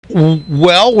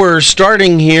Well, we're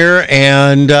starting here,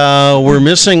 and we're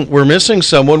missing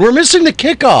someone. We're missing the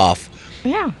kickoff.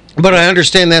 Yeah. But I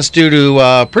understand that's due to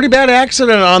a pretty bad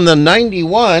accident on the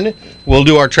 91. We'll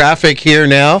do our traffic here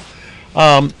now.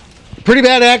 Pretty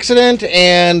bad accident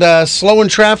and slowing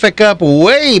traffic up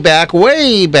way back.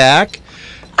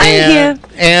 I'm here.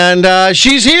 And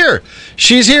she's here.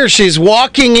 She's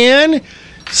walking in.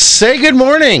 Say good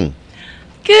morning.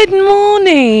 Good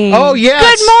morning. Oh,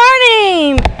 yes. Good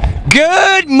morning.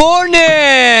 Good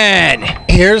morning.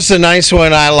 Here's the nice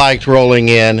one I liked rolling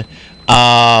in.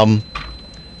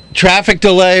 Traffic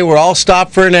delay. We're all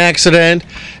stopped for an accident.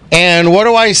 And what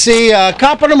do I see? A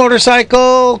cop on a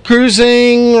motorcycle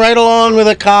cruising right along with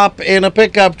a cop in a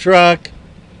pickup truck.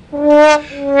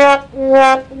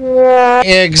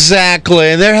 Exactly.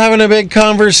 And they're having a big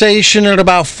conversation at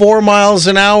about 4 miles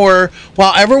an hour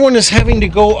while everyone is having to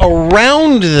go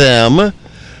around them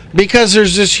because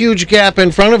there's this huge gap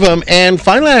in front of them. And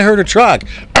finally I heard a truck.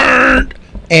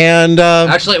 And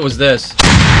Actually, it was this. That's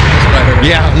what I heard.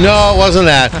 yeah, no, it wasn't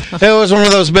that. It was one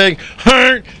of those big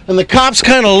and the cops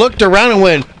kind of looked around and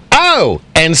went, oh,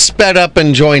 and sped up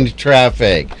and joined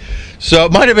traffic. So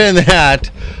it might have been that.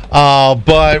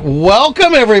 But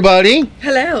welcome, everybody.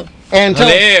 Hello. And tell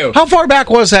us, how far back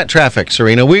was that traffic,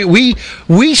 Serena? We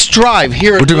strive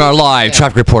here. We're doing our live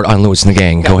traffic report on Lewis and the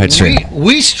Gang. Go ahead, Serena.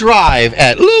 We strive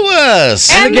at Lewis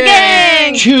And the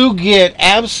Gang to get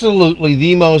absolutely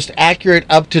the most accurate,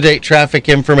 up-to-date traffic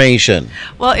information.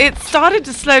 Well, it started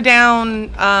to slow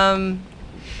down.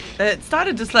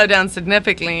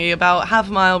 Significantly about half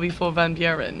a mile before Van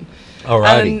Buren.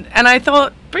 Alrighty. And I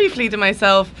thought briefly to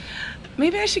myself,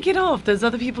 maybe I should get off. There's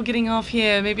other people getting off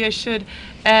here. Maybe I should.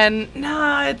 And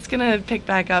no, it's going to pick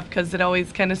back up because it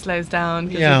always kind of slows down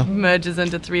because Yeah. it merges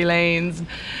into 3 lanes.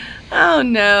 Oh,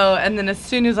 no. And then as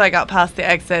soon as I got past the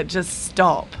exit, just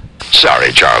stop.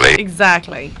 Sorry, Charlie.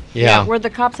 Exactly. Yeah. Were the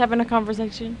cops having a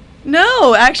conversation?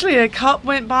 No, actually, a cop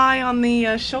went by on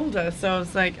the shoulder. So I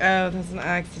was like, oh, there's an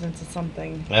accident or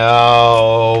something.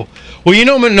 Oh. Well, you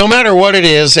know, no matter what it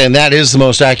is, and that is the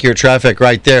most accurate traffic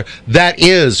right there, that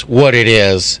is what it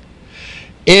is.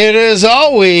 It is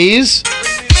always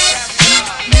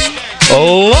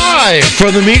live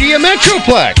from the Media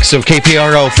Metroplex of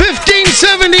KPRO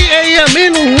 1570 AM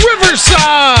in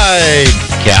Riverside,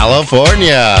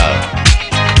 California.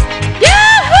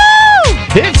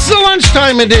 It's the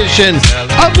lunchtime edition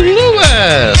of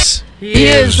Lewis. He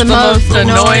is the most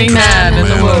annoying man in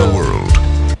the world.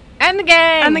 And the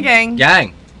gang. And the gang.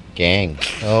 Gang.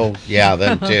 Oh, yeah,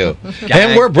 them too.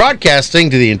 And we're broadcasting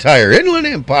to the entire Inland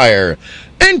Empire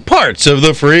and parts of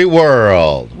the free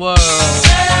world. Whoa.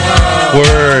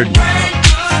 Word.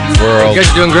 World. You guys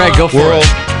are doing great. Go for World.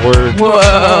 it. Word.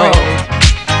 Whoa.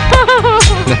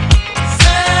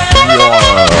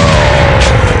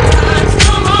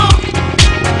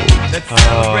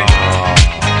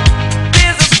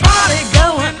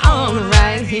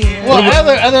 Well,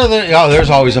 other than there's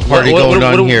always a party going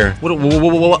on here. What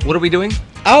are we doing?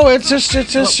 Oh, it's just.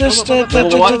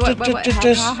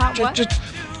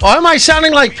 Oh, am I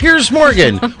sounding like Piers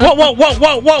Morgan?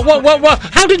 What?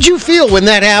 How did you feel when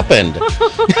that happened?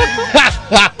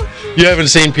 You haven't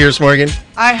seen Piers Morgan?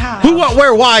 I have. Who, what,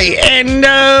 where, why, and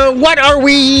what are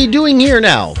we doing here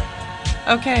now?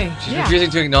 Okay. She's refusing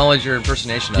to acknowledge your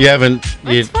impersonation of You it. haven't.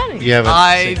 That's funny. You haven't.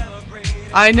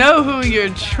 I know who you're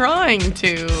trying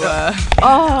to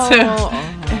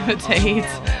imitate.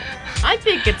 I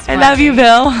think it's I love you,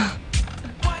 Bill.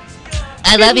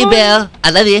 I love you, Bill. I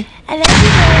love you.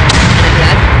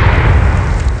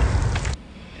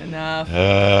 Enough.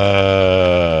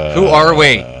 Who are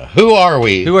we? Who are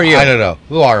we? Who are you? I don't know.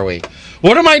 Who are we?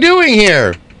 What am I doing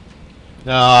here? Who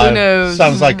knows?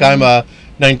 Sounds like I'm a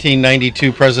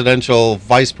 1992 presidential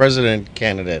vice president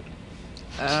candidate.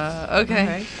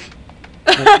 Okay.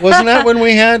 Wasn't that when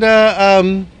we had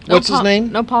what's his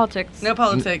name? No politics. No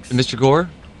politics. Mr. Gore?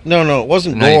 No, it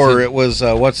wasn't 92. Gore. It was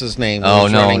what's his name? Oh,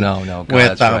 Was no. running God,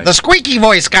 With that's right. the squeaky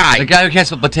voice guy. The guy who can't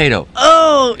spell potato.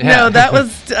 Oh, Yeah. no, that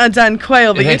was Dan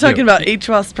Quayle, but you're Thank you. talking about H.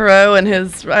 Ross Perot and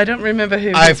his, I don't remember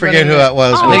who. I was forget running who it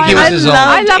was. Oh, I think he was his own.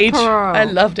 I love H. Perot. I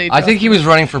loved H. I think he was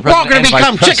running for We're all president. going to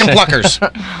and become vice chicken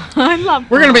president. pluckers. I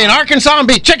love We're going to be in Arkansas and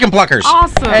be chicken pluckers.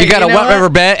 Awesome. Hey, You got a know wet what? river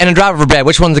bed and a dry river bed.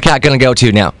 Which one's the cat going to go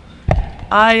to now?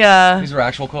 These are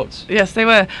actual quotes. Yes, they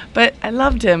were. But I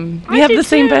loved him. We I have did the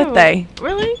same too. birthday.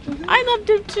 Really? I loved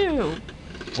him too.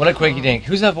 What a quaky dink.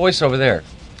 Who's that voice over there?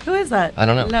 Who is that? I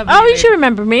don't know. Love Oh, you should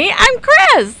remember me. I'm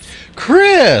Chris.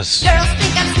 Chris. Girls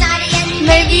think I'm snotty and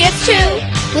Maybe it's true.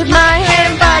 With my hair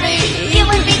and body, you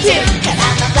would be too. Cause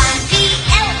I'm a blonde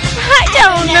BL. I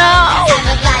don't know. I'm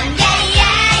a blonde,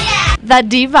 yeah. The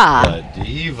diva. The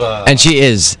Diva. And she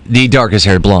is the darkest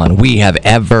haired blonde we have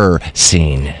ever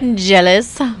seen.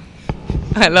 Jealous.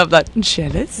 I love that.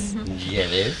 Jealous.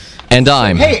 And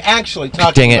I'm. Hey, actually, Dang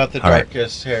talking it. about the All right.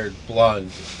 darkest haired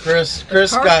blonde. Chris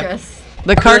got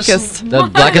The carcass. The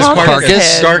blackest Carcass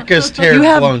carcass. head. darkest haired You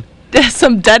have blonde.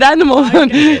 some dead animal.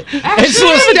 It's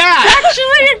Lestat.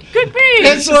 Actually, it could be.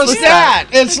 It's Lestat.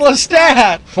 It's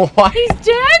Lestat. What? He's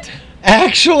dead?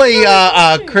 Actually,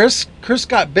 Chris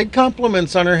got big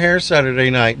compliments on her hair Saturday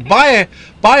night by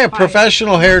a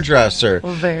professional hairdresser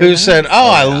Well, very who nice. said, "Oh,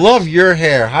 I love your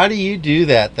hair. How do you do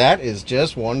that? That is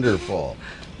just wonderful."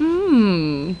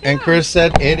 And Chris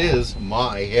said, "It is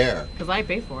my hair." Because I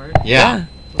pay for it. Yeah.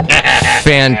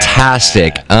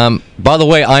 Fantastic. By the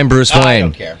way, I'm Bruce Wayne. I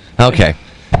don't care. Okay.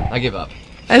 I give up.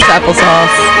 It's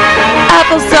applesauce.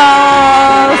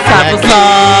 Applesauce.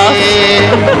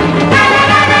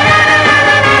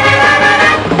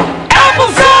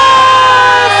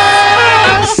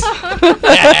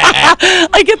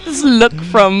 I get this look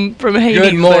from Hades.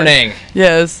 Good morning.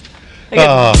 Yes. I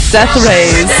get death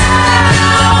rays.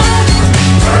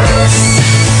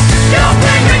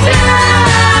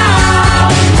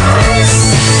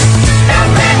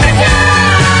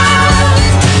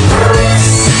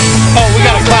 Oh, we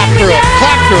gotta clap through it.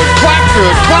 Clap through it. Clap through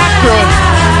it. Clap through it.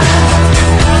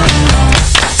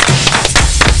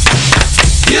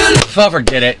 Fucker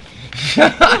did it.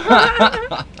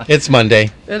 It's Monday.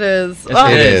 It is.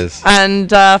 It is. And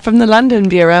from the London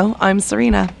Bureau, I'm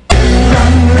Serena.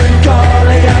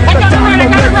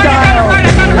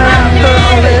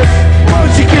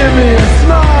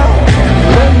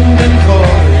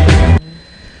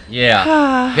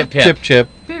 Yeah. Hip hip. Chip chip.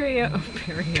 Period.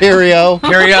 Perio.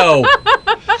 Perio.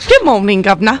 Good morning,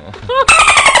 Governor.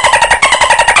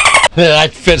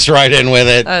 That fits right in with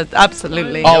it.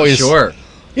 Absolutely. Always. Sure.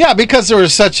 Yeah, because there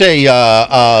was such a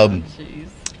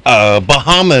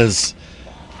Bahamas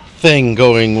thing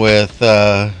going with.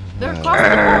 They're across the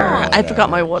pond. I forgot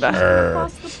my water.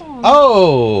 Across the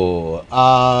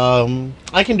pond.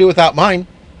 I can do without mine.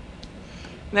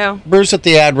 No, Bruce at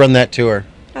the ad run that tour.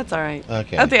 that's all right.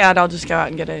 Okay. At the ad, I'll just go out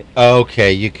and get it.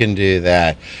 Okay, you can do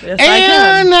that. Yes, I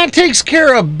can. And that takes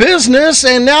care of business.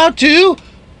 And now to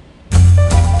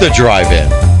the drive-in.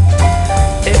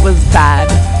 It was bad.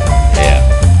 Yeah.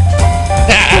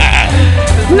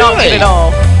 Not good at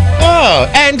all.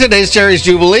 Oh, and today's Jerry's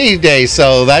Jubilee Day,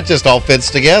 so that just all fits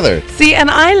together. See,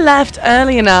 and I left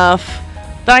early enough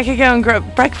that I could go and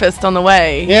grab breakfast on the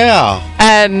way. Yeah.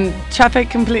 And traffic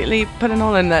completely put an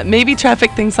all in that. Maybe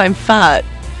traffic thinks I'm fat.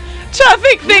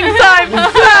 Traffic thinks I'm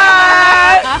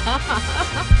fat.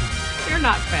 You're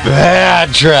not fat.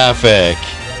 Bad traffic.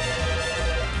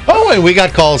 Oh, and we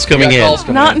got calls coming in.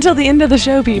 Not until the end of the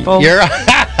show, people. You're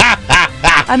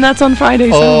And that's on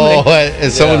Fridays oh, only.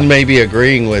 someone may be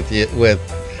agreeing with you.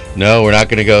 No, we're not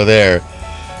going to go there.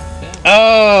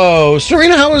 Oh,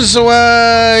 Serena, how was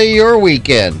your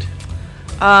weekend?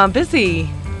 Busy,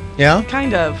 Yeah.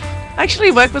 kind of.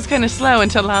 Actually, work was kind of slow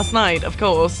until last night, of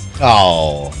course.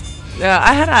 Oh, Yeah,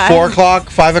 I had a 4 o'clock,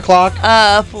 5 o'clock.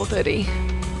 4:30.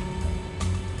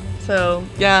 So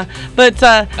yeah, but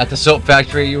At the soap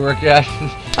factory you work at.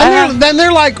 And then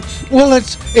they're like, "Well,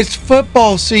 it's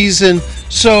football season,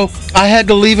 so I had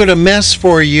to leave it a mess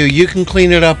for you. You can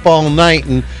clean it up all night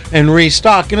and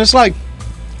restock." And it's like,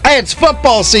 "Hey, it's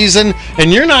football season,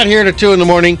 and you're not here till 2 in the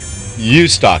morning. You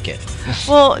stock it."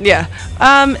 well, yeah.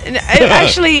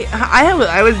 Actually,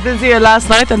 I was busier last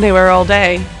night than they were all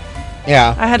day.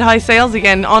 Yeah. I had high sales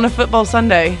again on a football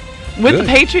Sunday with Good. the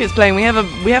Patriots playing. We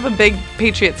have a big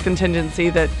Patriots contingency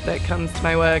that comes to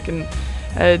my work, and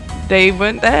they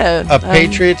weren't there. A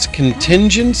Patriots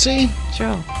contingency?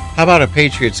 Sure, How about a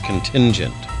Patriots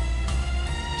contingent?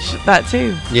 that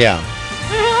too. Yeah.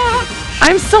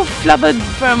 I'm still flubbered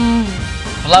from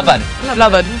Flubbered.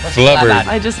 Flubbered.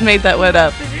 I just made that word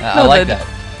up. I like Flubbered. that.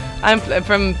 I'm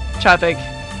from traffic.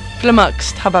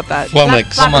 Flummoxed. How about that?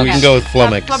 Flummoxed. Flummoxed. We can go with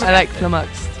flummoxed. I like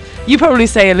flummoxed. You probably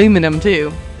say aluminum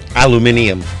too.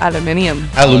 Aluminium. Aluminium.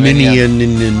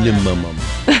 Aluminium.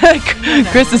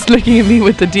 Chris is looking at me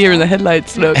with the deer in the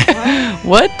headlights look.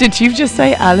 What did you just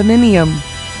say? Aluminium.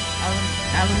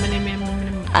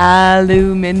 Aluminium.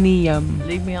 Aluminium.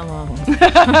 Leave me alone. Good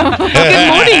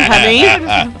morning, honey.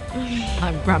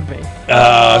 I'm grumpy.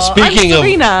 Speaking I'm of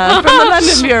Serena from the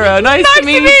London Bureau. Nice to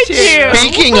meet you.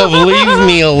 speaking of leave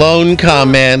me alone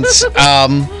comments,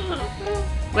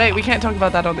 Wait, we can't talk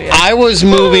about that on the air. I was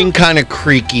moving kind of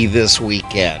creaky this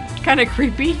weekend. Kind of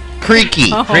creepy. Creaky.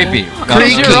 Creepy.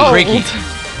 Creaky. You're old. Creaky.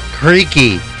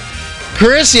 Creaky.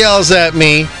 Chris yells at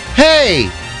me, "Hey,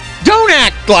 don't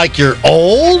act like you're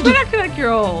old." Don't act like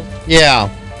you're old. Yeah.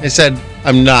 I said,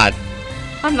 "I'm not."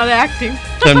 I'm not acting.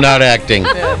 I'm not acting.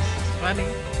 It's funny.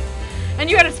 And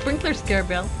you had a sprinkler scare,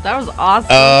 Bill. That was awesome.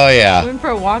 Oh, We yeah. went for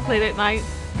a walk late at night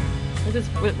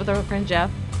with our friend Jeff.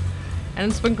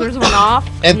 And the sprinklers went off.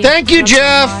 And he thank you, jumped a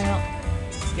Jeff.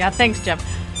 mile. Yeah, thanks, Jeff.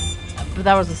 But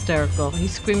that was hysterical. He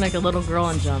screamed like a little girl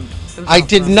and jumped. It was I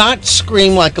did awesome. not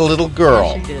scream like a little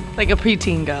girl. She did. Like a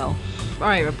preteen girl. All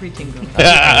right, a preteen girl.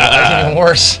 That's even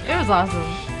worse. It was awesome.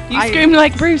 You screamed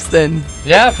like Bruce then.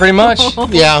 Yeah, pretty much.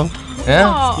 Yeah,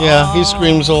 Yeah. yeah, he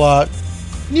screams a lot.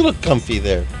 You look comfy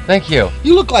there. Thank you.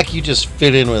 You look like you just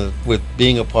fit in with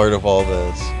being a part of all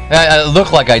this. I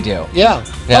look like I do. Yeah.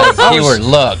 Yeah, How was- keyword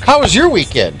look. How was your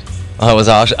weekend? Oh, it was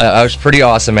I was pretty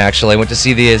awesome actually. I went to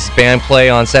see this band play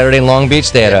on Saturday in Long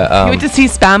Beach. They had a. You went to see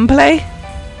Spam play?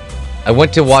 I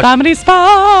went to watch. Spamity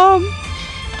Spam!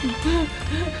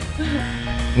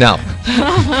 No.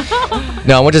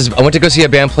 No, I went to go see a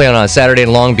band play on Saturday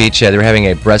in Long Beach. They were having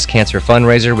a breast cancer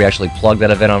fundraiser. We actually plugged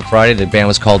that event on Friday. The band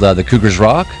was called the Cougars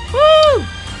Rock. Woo!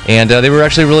 And they were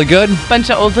actually really good. Bunch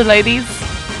of older ladies.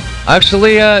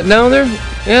 Actually, no,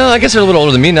 I guess they're a little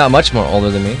older than me, not much more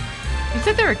older than me. You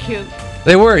said they were cute.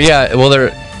 They were, yeah. Well,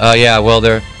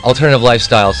 they're alternative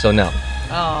lifestyle, so no.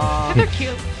 But they're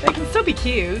cute. They can still be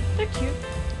cute. They're cute.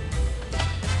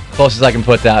 Closest I can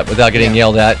put that without getting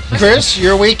yelled at. Chris,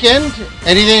 your weekend?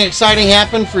 Anything exciting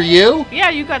happen for you? Yeah,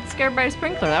 you got scared by a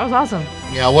sprinkler. That was awesome.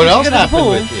 Yeah, what else go to the happened pool?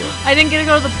 with you? I didn't get to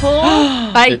go to the pool.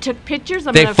 I took pictures.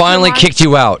 I'm They gonna finally film on- kicked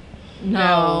you out.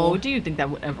 No. Do you think that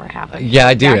would ever happen? Yeah,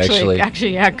 I do, actually.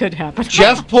 Actually, yeah, it could happen.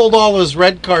 Jeff pulled all his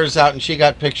red cars out and she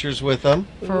got pictures with them.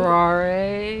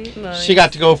 Ferrari. She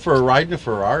got to go for a ride in a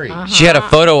Ferrari. She had a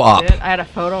photo op. I had a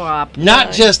photo op.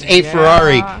 Not just a Yeah.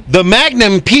 Ferrari, the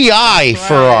Magnum PI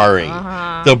Ferrari.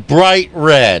 Uh-huh. The bright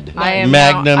red I am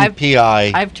Magnum now-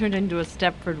 PI. I've turned into a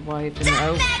Stepford wife in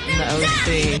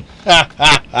the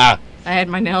OC. I had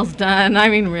my nails done. I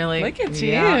mean, really. Look at you.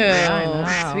 Yeah, I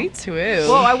know. Sweet Sue.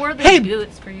 Well, I wore these Hey,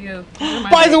 boots for you.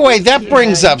 By the way, that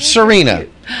brings up Serena.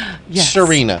 Yes.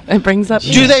 Serena. It brings up.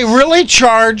 Do they really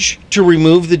charge to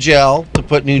remove the gel, to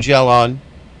put new gel on?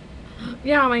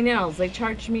 Yeah, my nails. They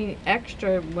charged me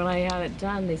extra when I had it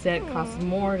done. They said it costs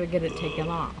more to get it taken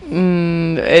off.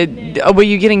 Were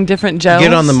you getting different gels?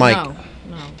 Get on the mic.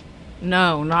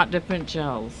 No, not different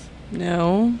gels.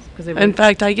 No. 'Cause they were- In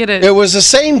fact, I get it. It was the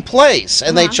same place,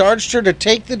 and they Uh-huh. charged her to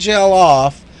take the gel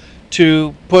off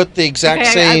to put the exact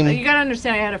Okay, same. you gotta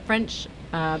understand. I had a French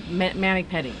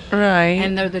mani-pedi, Right.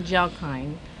 and they're the gel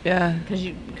kind. yeah. Because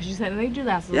you said they do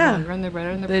last a Yeah. little longer, and they're better,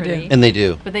 and they're They do. pretty. And they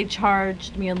do. But they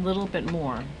charged me a little bit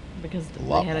more because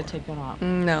lot they had more. to take it off.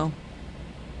 No.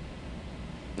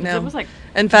 'Cause No. It was like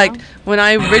In fact, when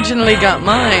I originally got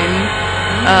mine,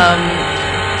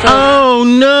 so Oh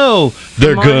no!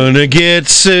 They're Mine- gonna get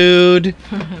sued.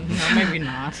 no, maybe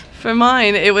not. for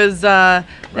mine it was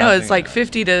it's like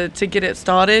 50 to get it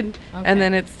started, Okay. and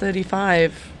then it's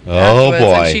 35. Oh, afterwards,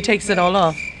 boy. And she takes it all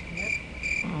off.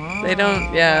 They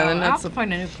don't. Yeah. Well, And I'll that's have to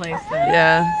find a new place then.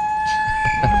 yeah.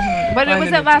 But it Find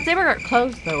was a at new last. They were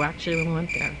closed though. Actually, when we went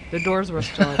there, the doors were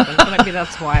still open. So maybe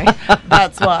that's why.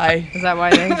 That's why. Is that why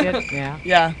they did? Yeah.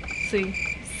 Yeah.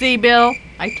 See, Bill,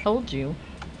 I told you.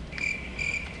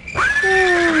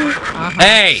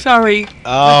 Hey! Sorry.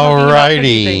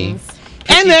 Alrighty. Things.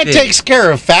 And that takes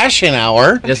care of Fashion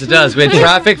Hour. Yes, it does. We had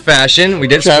traffic, fashion. We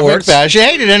did Traffic sports. fashion.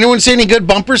 Hey, did anyone see any good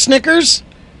bumper Snickers?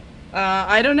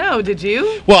 I don't know. Did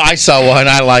you? Well, I saw one.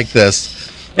 I like this.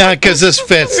 Yeah, because this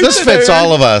fits. This fits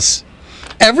all of us.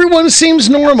 Everyone seems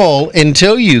normal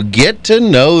until you get to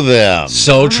know them.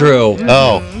 So true.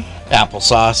 Oh,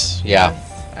 applesauce. Yeah.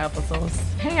 Applesauce.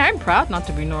 Hey, I'm proud not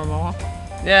to be normal.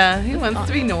 Yeah, he wants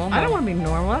to be normal. I don't want to be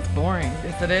normal. That's boring.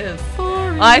 Yes, it is.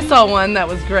 I saw one that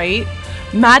was great.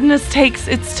 Madness takes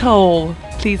its toll.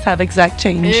 Please have exact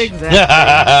change. Exactly.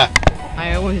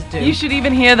 I always do. You should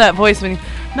even hear that voice when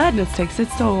madness takes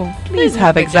its toll. Please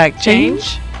have exact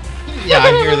change. Yeah,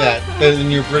 I hear that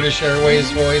in your British Airways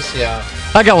voice. Yeah.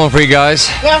 I got one for you guys.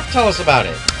 Yeah, tell us about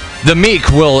it. The Meek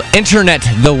will internet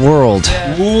the world.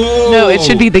 No, it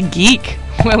should be the geek.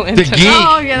 Well, The geek.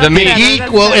 Oh, yeah, the that's better, geek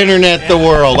that's will better. internet the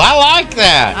world. I like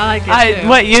that. I like it too.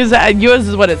 What yours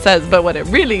is what it says, but what it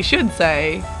really should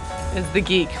say is the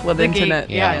geek will The geek. internet.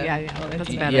 Yeah. That's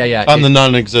better. Yeah, yeah. On the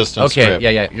non-existent Okay, strip.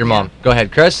 yeah. Your mom. Go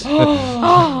ahead, Chris.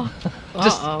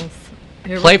 Just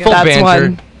Playful That's banter.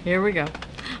 one. Here we go.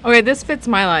 Okay, this fits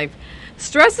my life.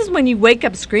 Stress is when you wake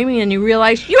up screaming and you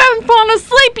realize you haven't fallen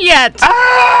asleep yet.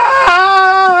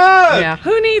 Ah! Yeah,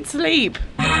 Who needs sleep?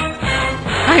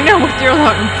 I know with your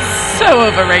alarm. So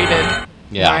overrated.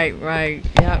 Yeah. Right.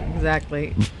 Yeah,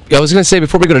 exactly. I was going to say,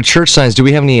 before we go to church signs, do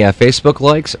we have any Facebook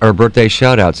likes or birthday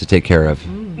shout outs to take care of?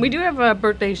 We do have a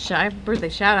birthday shout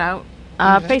out.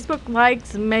 Facebook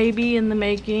likes maybe in the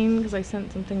making because I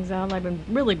sent some things out. I've been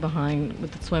really behind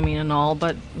with the swimming and all,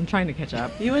 but I'm trying to catch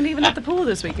up. You weren't even at the pool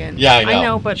this weekend. Yeah, I know. I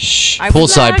know, but I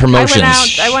Poolside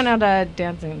promotions. I went out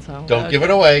dancing, so. Don't give it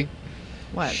away.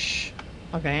 What?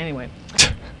 Okay, anyway.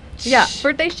 Yeah,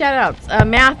 birthday shout outs.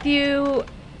 Matthew,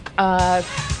 I'll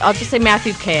just say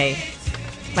Matthew K.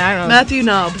 I don't know. Matthew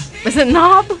Knob. Is it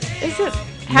Knob? Is it?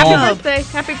 Happy Knob. birthday.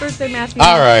 Happy birthday, Matthew.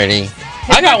 All righty.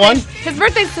 I got one. His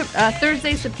birthday's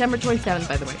Thursday, September 27th,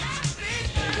 by the way.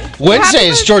 Wednesday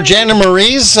is Georgiana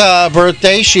Marie's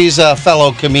birthday. She's a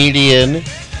fellow comedian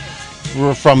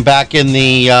from back in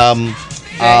the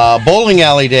bowling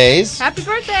alley days. Happy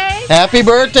birthday. Happy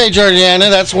birthday, Georgiana.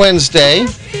 That's Wednesday.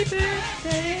 Happy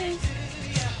birthday.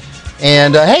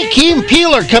 And hey, Key and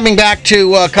Peele are coming back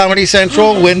to Comedy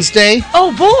Central Wednesday.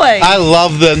 Oh, boy. I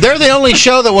love them. They're the only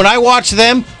show that when I watch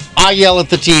them, I yell at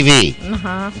the TV.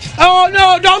 Oh,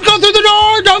 no, don't go through the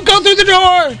door. Don't go through the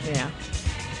door.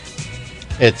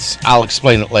 Yeah. I'll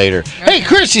explain it later. Hey,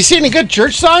 Chris, you see any good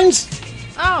church signs?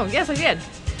 Oh, yes, I did.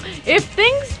 If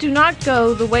things do not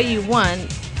go the way you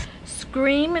want,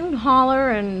 scream and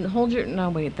holler and hold your... No,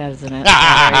 wait, that isn't it. Sorry,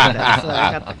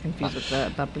 I got that confused with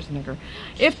the bumper sticker.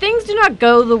 If things do not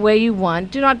go the way you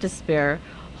want, do not despair.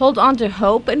 Hold on to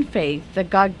hope and faith that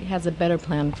God has a better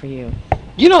plan for you.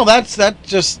 You know, that's I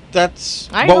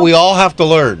what know. we all have to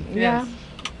learn. Yeah.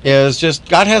 Is just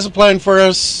God has a plan for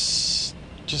us.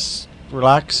 Just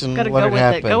relax and Gotta let go it with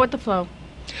happen. it. Go with the flow.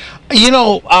 You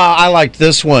know, I liked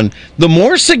this one. The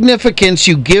more significance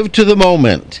you give to the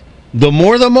moment, the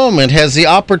more the moment has the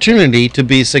opportunity to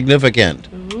be significant.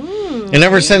 And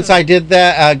ever since I did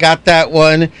that, got that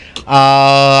one,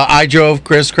 I drove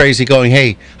Chris crazy going,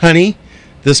 hey, honey,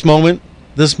 this moment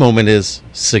is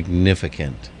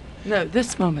significant. No,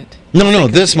 this moment. No,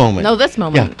 this moment. No, this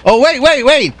moment. Yeah. Oh,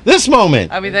 wait, this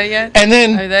moment. Are we there yet? And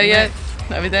then... Are we there yet?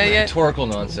 Are we there yet? Rhetorical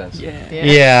nonsense.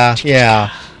 Yeah.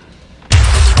 Yeah.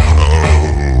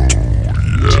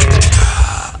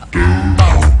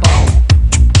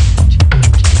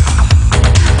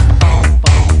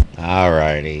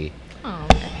 Alrighty.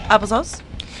 Applesauce?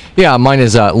 Yeah, mine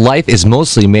is life is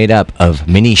mostly made up of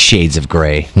many shades of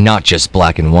gray, not just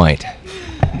black and white.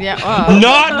 Yeah.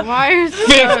 Not why is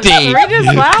 50, Rita's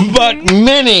laughing? but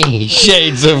many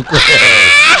shades of gray.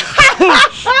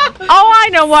 Oh, I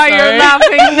know why you're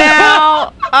laughing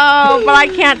now. Oh, but I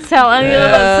can't tell any of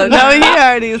us. No, he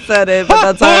already said it, but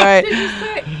that's all right. Did you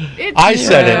say it's I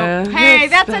said true. it. Hey,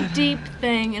 that's a deep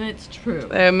thing, and it's true.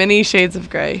 There are many shades of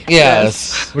gray.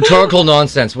 Yes. Rhetorical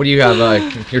nonsense. What do you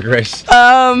have, Your Grace?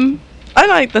 I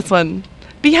like this one.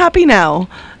 Be happy now.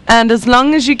 And as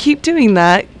long as you keep doing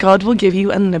that, God will give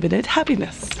you unlimited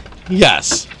happiness.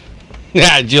 Yes.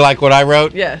 Yeah, did you like what I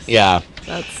wrote? Yes. Yeah.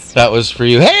 That's That was for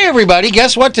you. Hey, everybody,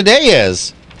 guess what today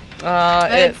is?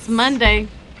 It's Monday.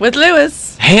 with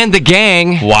Lewis. Hand the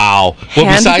gang. Wow. Well,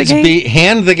 Hand besides the gang?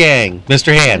 Hand the Gang,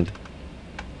 Mr. Hand,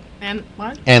 And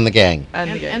what? and the gang.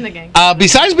 And again. And the gang.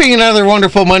 Besides being another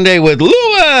wonderful Monday with Lewis,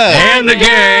 Hand the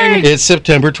gang. it's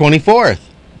September 24th.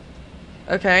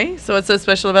 Okay, so what's so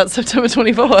special about September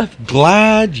 24th?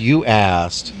 Glad you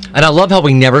asked. And I love how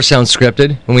we never sound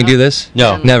scripted when we do this.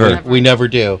 No, Never. We never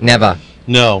do. Never.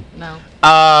 No. No.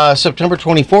 September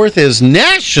 24th is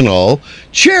National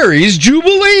Cherries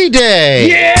Jubilee Day.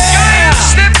 Yeah!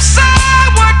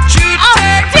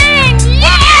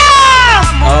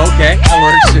 Oh, okay. That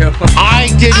works too. I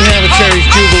didn't have a Cherries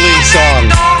Jubilee song.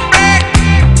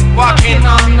 Walking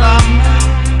on the moon.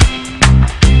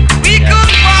 We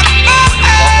could walk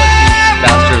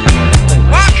forever.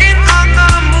 Walking on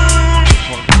the moon.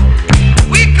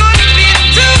 We could be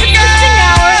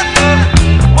together.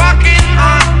 Walking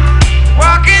on the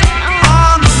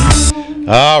moon.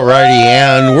 Alrighty,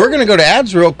 and we're going to go to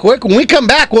ads real quick. When we come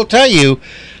back, we'll tell you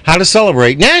how to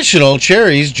celebrate National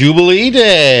Cherries Jubilee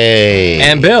Day.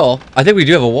 And Bill, I think we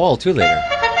do have a wall too later.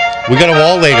 We got a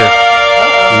wall later.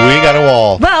 We got a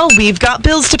wall. Well, we've got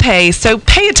bills to pay, so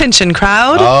pay attention,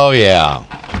 crowd. Oh, yeah.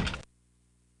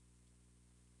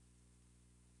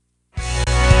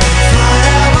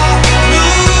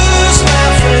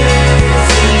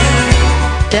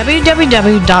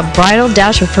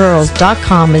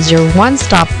 www.bridal-referrals.com is your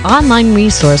one-stop online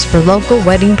resource for local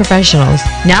wedding professionals,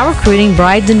 now recruiting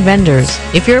brides and vendors.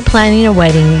 If you're planning a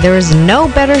wedding, there is no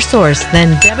better source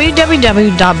than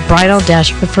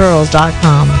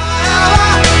www.bridal-referrals.com.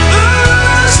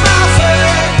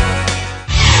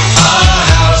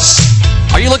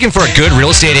 Are you looking Looking for a good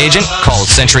real estate agent? Call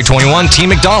Century 21 T.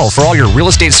 McDonald for all your real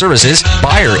estate services,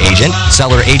 buyer agent,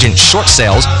 seller agent short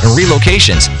sales, and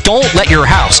relocations. Don't let your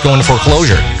house go into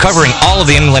foreclosure. Covering all of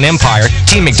the Inland Empire,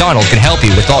 T. McDonald can help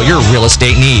you with all your real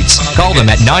estate needs. Call them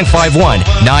at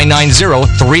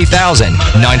 951-990-3000,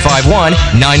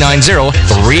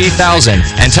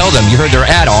 951-990-3000, and tell them you heard their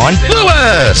ad on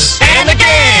Lewis and the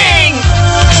Gang!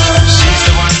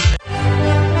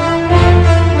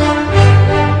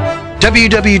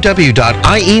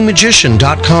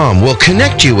 www.iemagician.com will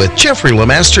connect you with Jeffrey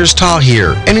Lemasters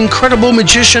Tahir, an incredible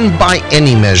magician by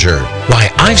any measure.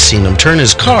 Why, I've seen him turn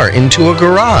his car into a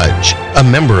garage. A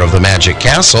member of the Magic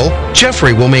Castle,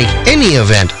 Jeffrey will make any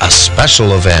event a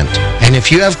special event. And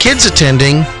if you have kids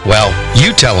attending, well,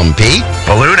 you tell them, Pete.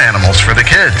 Balloon animals for the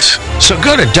kids. So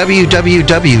go to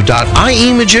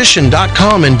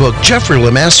www.iemagician.com and book Jeffrey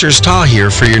Lemasters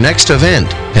Tahir for your next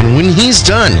event. And when he's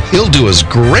done, he'll do his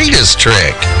greatest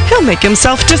trick. He'll make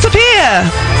himself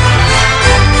disappear.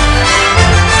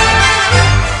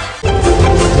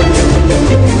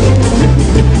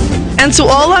 And to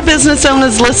all our business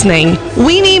owners listening,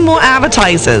 we need more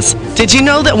advertisers. Did you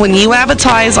know that when you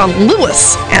advertise on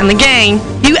Lewis and the Gang,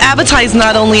 you advertise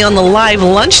not only on the live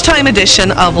lunchtime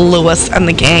edition of Lewis and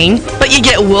the Gang, but you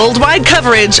get worldwide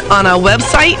coverage on our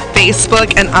website,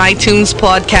 Facebook, and iTunes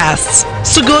podcasts.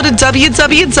 So go to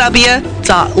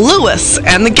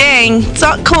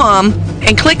www.lewisandthegang.com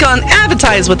and click on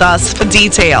Advertise with Us for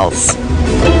details.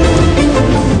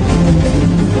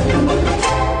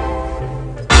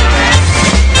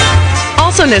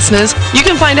 Also, listeners, you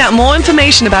can find out more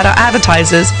information about our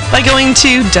advertisers by going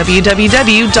to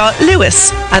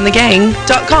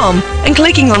www.lewisandthegang.com and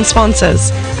clicking on sponsors.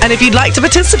 And if you'd like to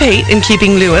participate in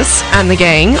keeping Lewis and the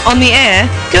Gang on the air,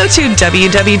 go to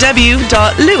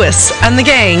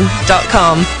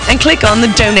www.lewisandthegang.com and click on the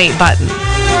donate button.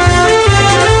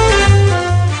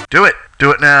 Do it.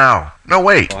 Do it now. No,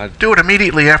 wait. Do it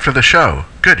immediately after the show.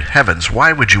 Good heavens,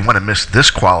 why would you want to miss this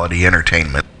quality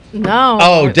entertainment? No.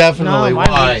 Oh, definitely. No,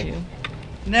 Why? would you?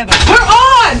 Never. We're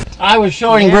on! I was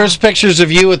showing Bruce pictures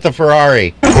of you with the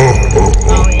Ferrari.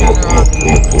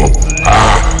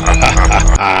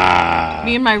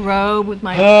 Me in my robe with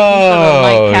my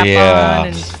nightcap on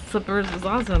and slippers was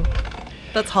awesome.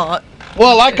 That's hot.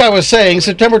 Well, like I was saying,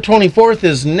 September 24th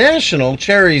is National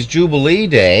Cherries Jubilee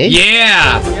Day.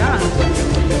 Yeah!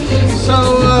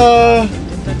 So,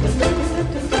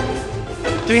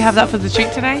 Do we have that for the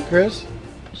treat today? Chris?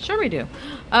 Sure we do.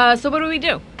 So what do we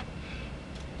do?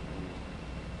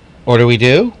 What do we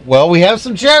do? Well, we have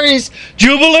some cherries.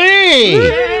 Jubilee!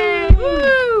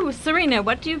 Woo! Serena,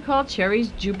 what do you call cherries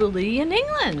Jubilee in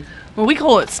England? Well, we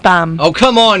call it spam. Oh,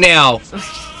 come on now.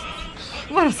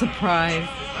 What a surprise.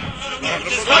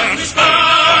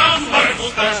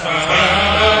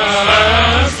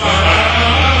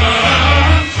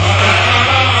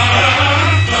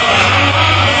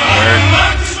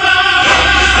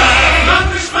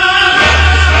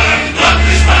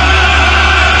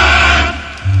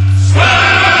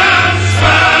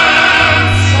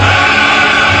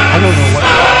 I don't know what.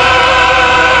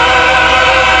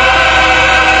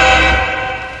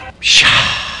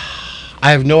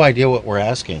 I have no idea what we're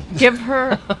asking. Give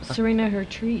her, Serena, her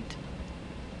treat.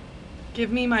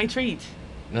 Give me my treat.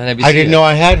 I didn't know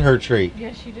I had her treat.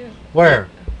 Yes, you do. Where?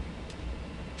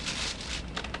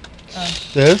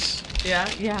 This? Yeah,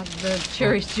 the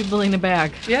cherries Jubilee in a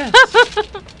bag. Yes.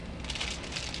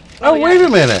 Oh, wait a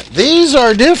minute. These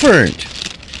are different.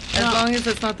 As long as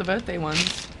it's not the birthday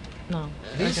ones. No.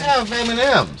 These have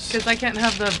M&Ms. Because I can't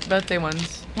have the birthday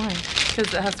ones. Why?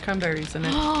 Because it has cranberries in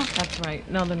it. That's right.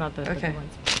 No, they're not the Okay. good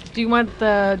ones. Do you want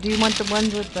the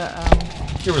ones with the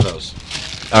Give her those.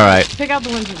 All right. pick out the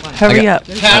ones you want. Hurry up.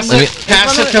 Pass one it, with-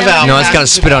 pass there's it one to with Val. No, it's got to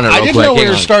spit on it I real didn't quick. know we Hang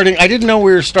were on. starting. I didn't know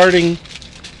we were starting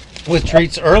with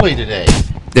treats early today.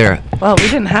 There. Well, we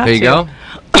didn't have There you to. go.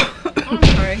 I'm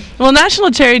sorry. Well,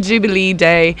 National Cherry Jubilee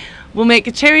Day will make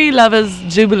a cherry lovers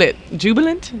jubilant.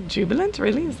 Jubilant? Jubilant?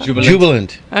 Really? Is that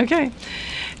Jubilant. Okay.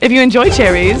 If you enjoy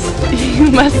cherries, you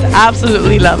must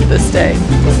absolutely love this day.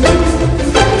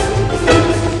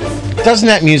 Doesn't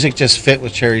that music just fit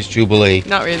with Cherries Jubilee?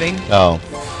 Not really. Oh.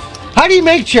 How do you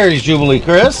make Cherries Jubilee,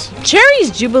 Chris?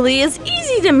 Cherries Jubilee is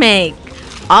easy to make.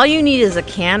 All you need is a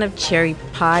can of cherry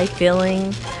pie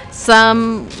filling,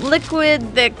 some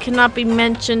liquid that cannot be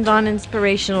mentioned on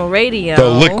Inspirational Radio. The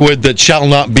liquid that shall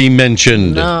not be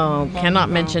mentioned. No, cannot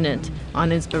mention it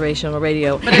on Inspirational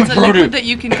Radio. But it's a liquid that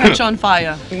you can catch on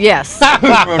fire. Yes.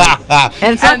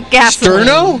 And it's not gasoline.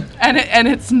 Sterno? And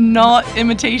it's not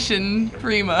imitation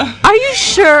Prima. Are you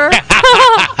sure?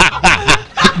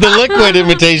 The liquid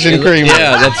imitation creamer.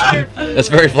 Yeah, that's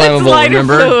very flammable. It's lighter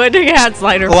remember? fluid. Yeah, it's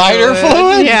lighter fluid. Lighter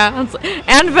fluid? Yeah.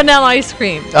 And vanilla ice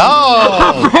cream.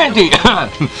 Oh. Brandy.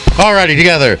 Alrighty,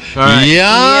 together. right.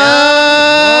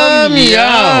 Yum, yum.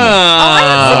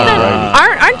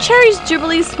 Aren't Cherry's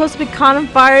Jubilee supposed to be caught on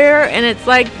fire and it's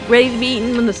like ready to be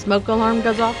eaten when the smoke alarm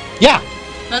goes off? Yeah.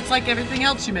 That's like everything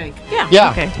else you make. Yeah. Yeah.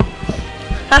 Okay.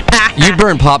 You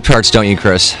burn Pop-Tarts, don't you,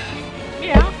 Chris?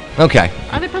 Yeah. Okay.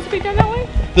 Are they supposed to be done that way?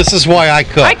 This is why I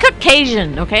cook. I cook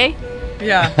Cajun, okay?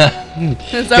 Yeah.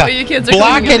 Is that what your kids are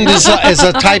Blackened calling it? is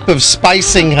a type of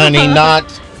spicing, honey, not...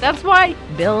 That's why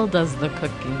Bill does the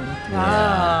cooking.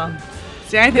 Ah.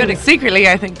 See, I think secretly,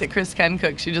 I think that Chris can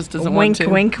cook. She just doesn't Wink, want to.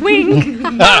 wink, wink.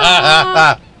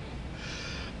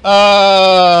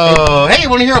 Oh, hey, you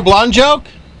want to hear a blonde joke?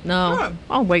 No.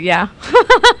 Oh, wait, yeah.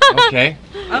 Okay.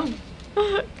 Oh.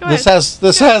 This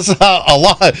has a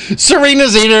lot.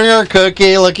 Serena's eating her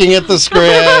cookie, looking at the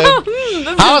script.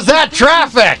 How's that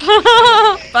traffic?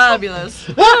 Fabulous.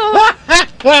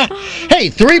 Hey,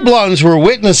 3 blondes were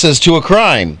witnesses to a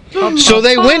crime, so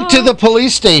they went to the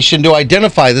police station to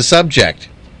identify the subject.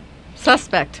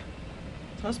 Suspect.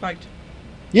 Suspect.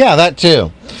 Yeah, that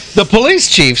too. The police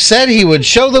chief said he would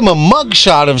show them a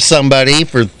mugshot of somebody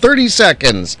for 30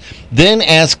 seconds, then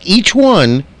ask each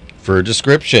one for a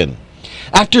description.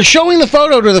 After showing the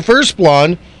photo to the first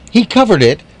blonde, he covered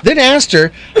it, then asked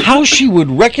her how she would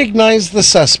recognize the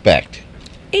suspect.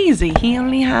 Easy. He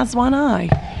only has one eye.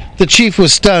 The chief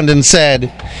was stunned and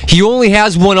said, He only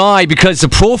has one eye because the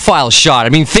profile shot. I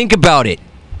mean, think about it.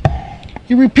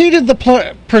 He repeated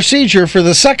the procedure for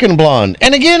the second blonde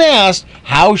and again asked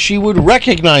how she would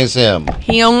recognize him.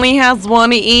 He only has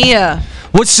one ear.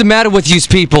 What's the matter with you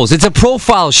peoples? It's a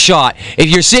profile shot if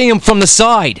you're seeing him from the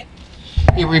side.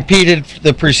 He repeated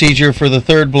the procedure for the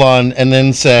third blonde and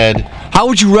then said, How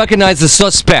would you recognize the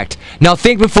suspect? Now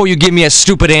think before you give me a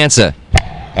stupid answer.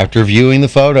 After viewing the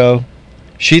photo,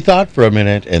 she thought for a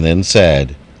minute and then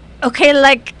said, Okay,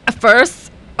 like,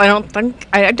 first, I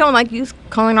don't like you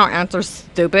calling our answers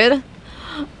stupid.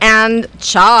 And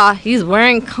Cha, he's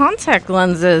wearing contact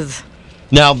lenses.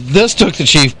 Now, this took the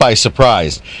chief by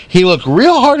surprise. He looked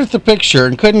real hard at the picture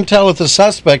and couldn't tell if the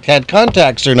suspect had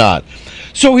contacts or not.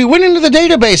 So he went into the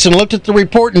database and looked at the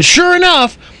report, and sure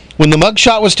enough, when the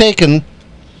mugshot was taken,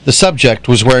 the subject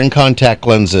was wearing contact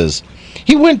lenses.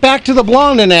 He went back to the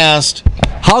blonde and asked,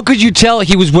 How could you tell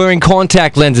he was wearing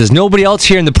contact lenses? Nobody else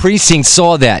here in the precinct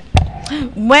saw that.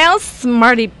 Well,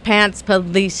 smarty pants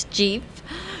police chief.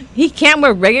 He can't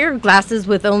wear regular glasses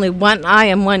with only one eye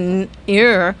and one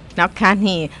ear. Now can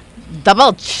he?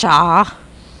 Double Cha.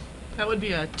 That would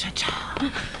be a cha-cha.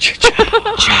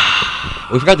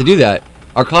 We forgot to do that.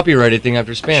 Our copyrighted thing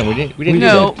after spam. We didn't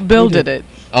No, do that. Bill did it.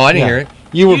 Oh, I didn't Yeah. hear it.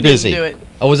 You were You busy. didn't do it.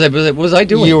 Oh, what was I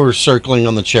doing? You were circling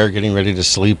on the chair getting ready to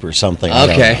sleep or something. I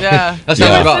don't Okay. know. Yeah. That sounds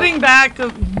Yeah. about. Sitting back.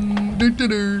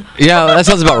 Yeah, that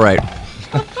sounds about right.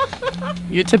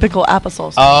 Your typical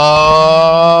applesauce.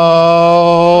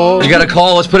 Oh. You got a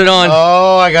call. Let's put it on.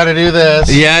 Oh, I got to do this.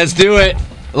 Yeah, let's do it.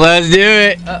 Let's do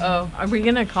it. Uh-oh. Are we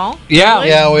gonna call? Yeah, Really?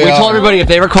 Yeah, we we are. told everybody if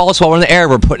they ever call us while we're in the air,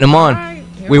 we're putting them on. Alright,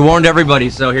 here We warned everybody,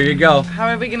 so here you go. How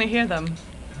are we going to hear them?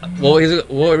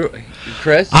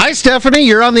 Chris? Hi, Stephanie.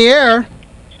 You're on the air.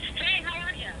 Hey, how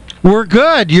are you? We're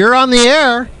good. You're on the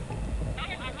air.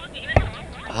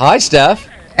 Hi, Steph.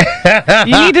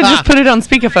 You need to just put it on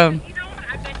speakerphone.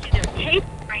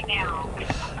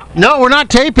 No, we're not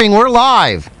taping. We're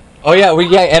live. Oh yeah, we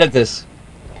gotta edit this.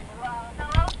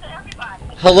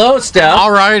 Hello, Steph. All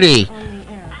righty.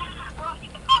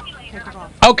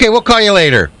 Okay, we'll call you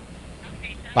later.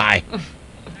 Bye.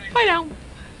 Bye now.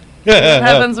 What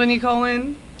happens when you call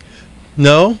in?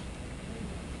 No?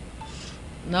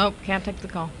 Nope, can't take the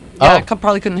call. Yeah, Oh. I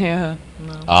probably couldn't hear her.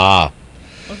 No. Ah.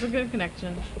 That's a good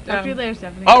connection. Yeah. Talk to you later,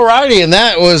 Stephanie. All righty, and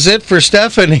that was it for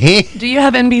Stephanie. Do you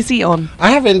have NBC on? I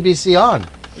have NBC on. Are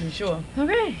you sure?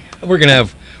 Okay. We're gonna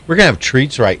have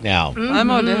treats right now. I'm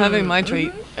already having my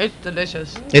treat. It's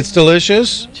delicious. It's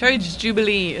delicious. Cherry's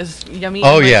Jubilee is yummy.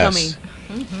 Oh in my yes.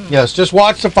 tummy. Yes, just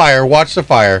watch the fire. Watch the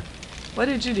fire. What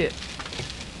did you get?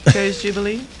 Cherry's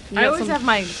Jubilee? You I got always some- have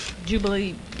my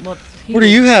Jubilee. What are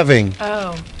you having?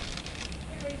 Oh.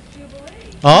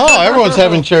 Oh, everyone's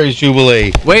having Cherry's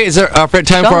Jubilee. Wait, is there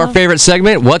time for our favorite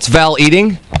segment? What's Val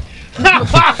eating?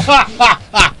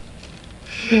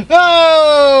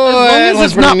 Oh, As long and as let's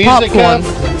it's bring the not music up.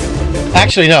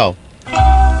 Actually, no.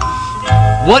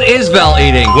 What is Val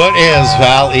eating? What is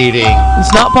Val eating?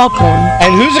 It's not popcorn.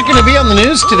 And who's it going to be on the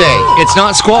news today? It's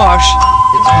not squash.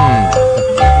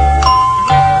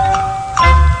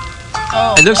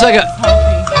 Oh, It looks like a.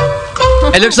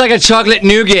 healthy. It looks like a chocolate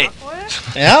nougat.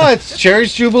 Yeah, it's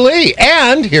Cherry's Jubilee.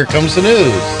 And here comes the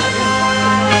news.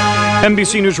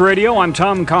 NBC News Radio, I'm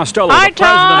Tom Costello. Hi, the president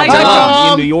Tom. of Hi,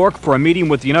 Tom. in New York for a meeting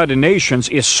with the United Nations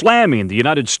is slamming the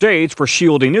United States for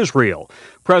shielding Israel.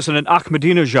 President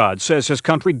Ahmadinejad says his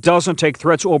country doesn't take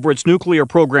threats over its nuclear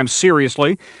program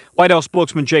seriously. White House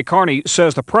spokesman Jay Carney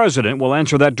says the president will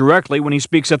answer that directly when he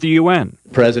speaks at the UN.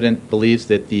 The president believes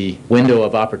that the window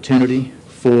of opportunity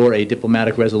for a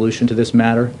diplomatic resolution to this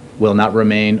matter will not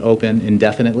remain open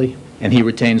indefinitely, and he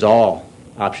retains all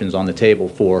options on the table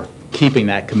for keeping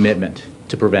that commitment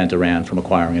to prevent Iran from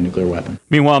acquiring a nuclear weapon.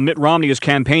 Meanwhile, Mitt Romney is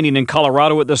campaigning in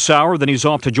Colorado at this hour. Then he's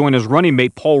off to join his running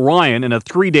mate Paul Ryan in a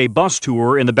 3-day bus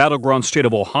tour in the battleground state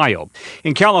of Ohio.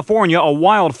 In California, a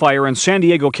wildfire in San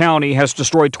Diego County has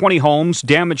destroyed 20 homes,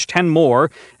 damaged 10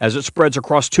 more as it spreads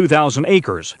across 2,000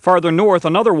 acres. Farther north,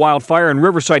 another wildfire in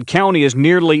Riverside County is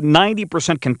nearly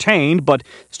 90% contained, but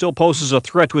still poses a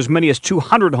threat to as many as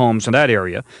 200 homes in that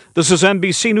area. This is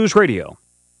NBC News Radio.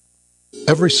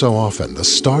 Every so often, the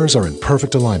stars are in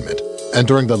perfect alignment. And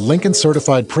during the Lincoln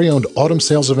Certified Pre-Owned Autumn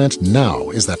Sales Event,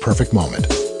 now is that perfect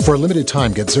moment. For a limited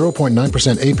time, get 0.9%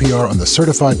 APR on the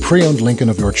certified pre-owned Lincoln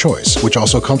of your choice, which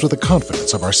also comes with the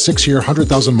confidence of our 6-year,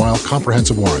 100,000-mile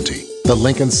comprehensive warranty. The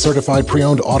Lincoln Certified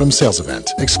Pre-Owned Autumn Sales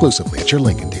Event, exclusively at your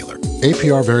Lincoln dealer.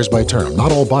 APR varies by term.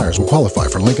 Not all buyers will qualify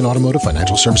for Lincoln Automotive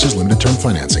Financial Services limited term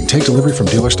financing. Take delivery from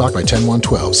dealer stock by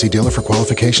 10/1/12. See dealer for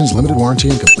qualifications, limited warranty,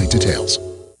 and complete details.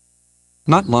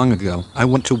 Not long ago, I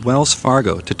went to Wells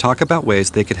Fargo to talk about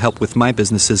ways they could help with my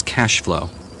business's cash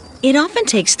flow. It often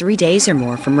takes 3 days or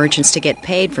more for merchants to get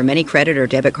paid from any credit or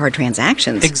debit card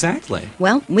transactions. Exactly.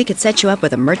 Well, we could set you up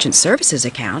with a merchant services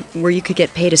account where you could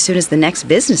get paid as soon as the next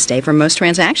business day for most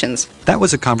transactions. That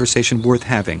was a conversation worth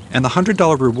having, and the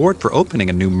 $100 reward for opening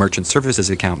a new merchant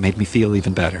services account made me feel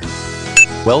even better.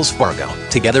 Wells Fargo.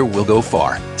 Together we'll go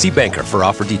far. See banker for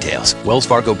offer details. Wells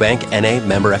Fargo Bank, N.A.,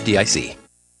 member FDIC.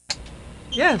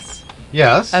 Yes.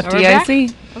 Yes.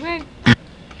 FDIC. Okay.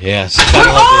 Yes. We're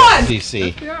on!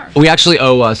 FCC. We actually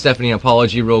owe Stephanie an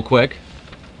apology real quick.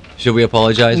 Should we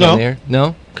apologize No. on the air?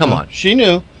 No? Come on. She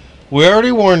knew. We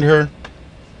already warned her.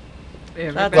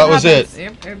 That was it.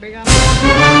 Yep, everybody got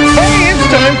Hey, it's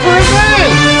time for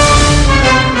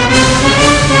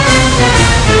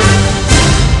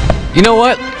event! You know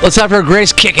what? Let's have her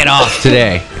Grace kick it off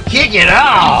today. Kick it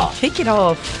off! Kick it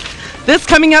off. This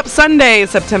coming up Sunday,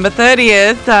 September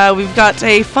 30th, we've got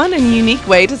a fun and unique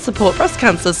way to support breast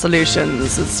cancer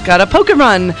solutions. It's got a poker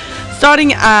run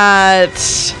starting at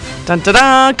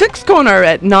Cook's Corner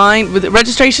at 9.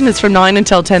 Registration is from 9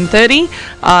 until 10:30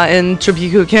 in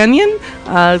Tribuco Canyon.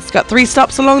 It's got 3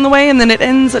 stops along the way, and then it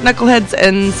ends at Knuckleheads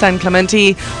in San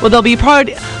Clemente, where there'll be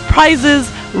prizes,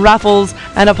 raffles,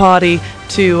 and a party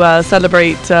to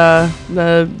celebrate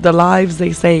the lives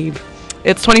they save.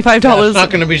 It's $25. It's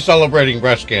not going to be celebrating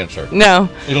breast cancer. No.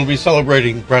 It'll be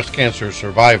celebrating breast cancer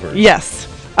survivors. Yes.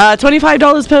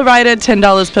 $25 per rider,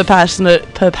 $10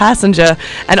 per passenger,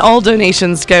 and all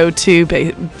donations go to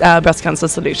Breast Cancer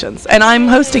Solutions. And I'm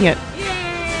hosting it.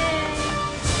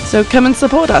 So come and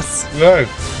support us. Yes.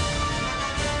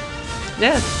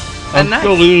 Yes. I'm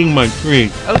still eating my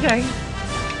treat. Okay.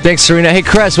 Thanks, Serena. Hey,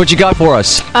 Chris, what you got for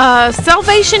us?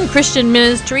 Salvation Christian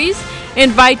Ministries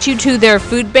invite you to their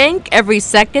food bank every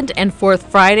second and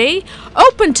fourth Friday,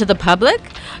 open to the public.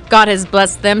 God has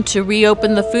blessed them to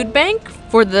reopen the food bank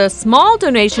for the small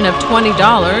donation of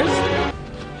 $20.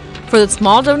 For the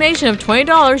small donation of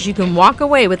 $20, you can walk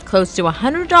away with close to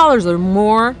 $100 or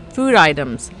more food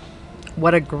items.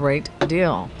 What a great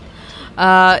deal.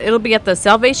 It'll be at the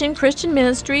Salvation Christian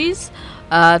Ministries,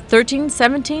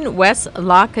 1317 West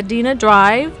La Cadena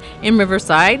Drive in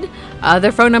Riverside.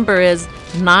 Their phone number is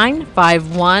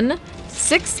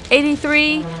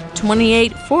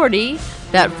 951-683-2840.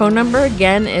 That phone number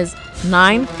again is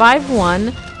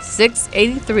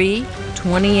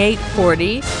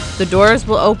 951-683-2840. The doors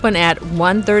will open at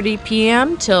 1:30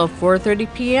 p.m. till 4:30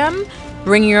 p.m.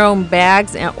 Bring your own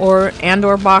bags or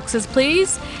boxes,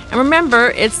 please. And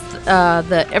remember, it's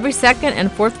the every second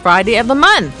and fourth Friday of the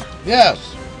month. Yes.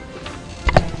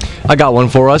 I got one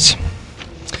for us.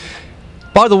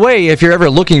 By the way, if you're ever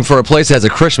looking for a place that has a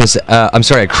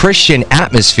Christian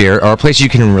atmosphere, or a place you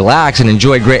can relax and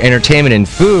enjoy great entertainment and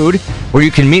food, where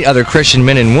you can meet other Christian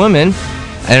men and women,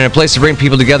 and a place to bring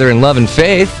people together in love and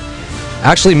faith,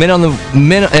 actually, Men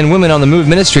and Women on the Move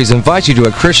Ministries invite you to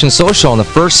a Christian social on the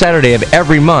first Saturday of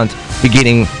every month,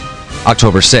 beginning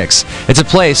October 6th. It's a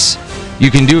place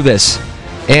you can do this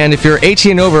And if you're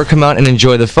 18 and over, come out and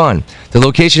enjoy the fun. The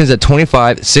location is at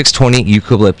 25620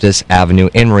 Eucalyptus Avenue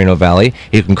in Moreno Valley.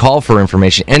 You can call for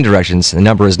information and directions. The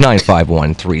number is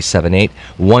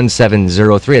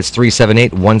 951-378-1703. It's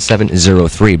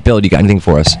 378-1703. Bill, do you got anything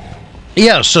for us?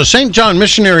 Yes, so St. John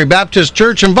Missionary Baptist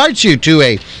Church invites you to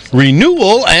a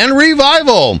renewal and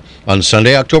revival on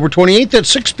Sunday, October 28th at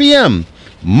 6 p.m.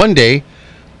 Sunday,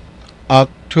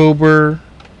 October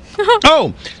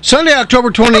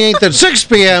 28th at 6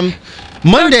 p.m.,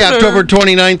 Monday, October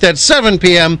 29th at 7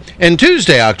 p.m., and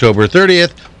Tuesday, October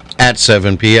 30th at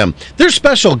 7 p.m. Their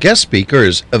special guest speaker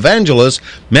is Evangelist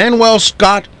Manuel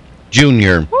Scott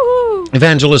Jr.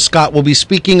 Evangelist Scott will be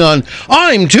speaking on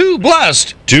I'm Too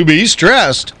Blessed to Be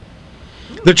Stressed.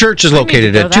 The church is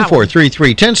located at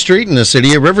 2433 10th Street in the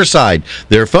city of Riverside.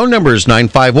 Their phone number is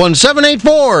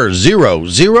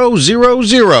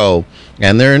 951-784-0000.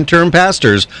 And their interim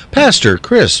pastors, Pastor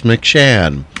Chris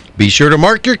McShann. Be sure to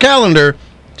mark your calendar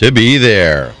to be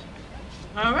there.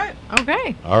 All right.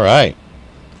 Okay. All right.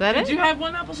 Is that it? Did you have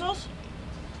one applesauce?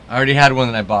 I already had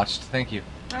one that I botched. Thank you.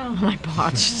 Oh, I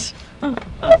botched.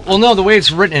 Well, no, the way it's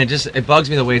written, it bugs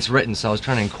me the way it's written, so I was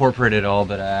trying to incorporate it all,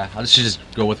 but I should just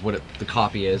go with what the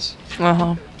copy is.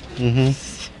 Uh-huh.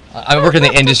 Mm-hmm. I work in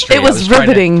the industry. It was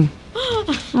riveting.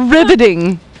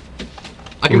 Riveting.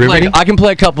 I can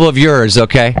play a couple of yours,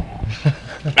 okay?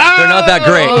 They're not that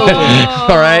great.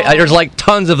 All right, there's like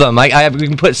tons of them. We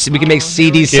can make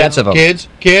CD sets of them.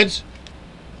 Kids.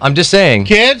 I'm just saying.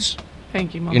 Kids.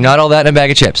 Thank you, Mom. You're not all that in a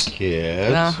bag of chips.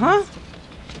 Kids. Uh-huh.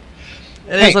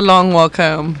 It is a long walk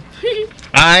home.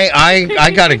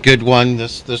 I got a good one.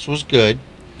 This was good.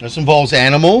 This involves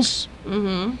animals.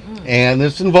 Mm-hmm. And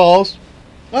this involves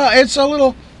it's a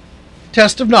little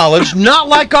test of knowledge, not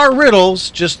like our riddles,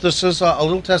 just this is a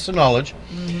little test of knowledge.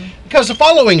 Mm-hmm. Because the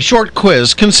following short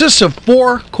quiz consists of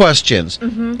 4 questions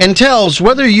and tells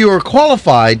whether you are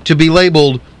qualified to be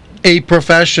labeled a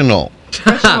professional.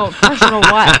 Professional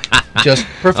what? Just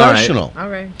professional. All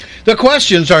right. The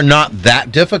questions are not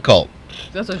that difficult.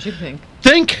 That's what you think.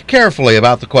 Think carefully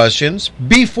about the questions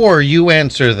before you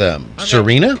answer them. Okay.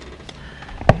 Serena?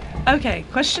 Okay,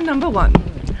 question number 1.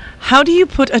 How do you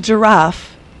put a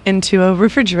giraffe into a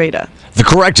refrigerator? The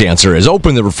correct answer is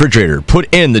open the refrigerator,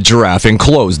 put in the giraffe, and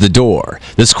close the door.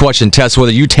 This question tests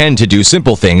whether you tend to do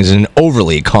simple things in an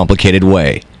overly complicated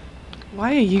way.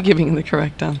 Why are you giving the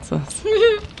correct answers?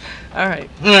 All right.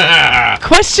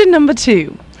 Question number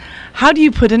 2. How do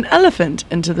you put an elephant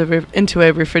into a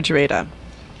refrigerator?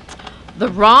 The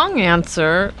wrong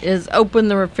answer is open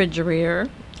the refrigerator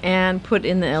and put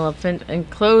in the elephant and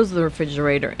close the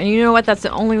refrigerator. And you know what? That's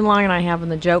the only line I have in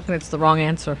the joke, and it's the wrong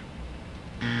answer.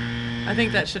 I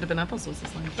think that should have been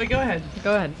applesauce's line. But go ahead.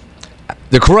 Go ahead.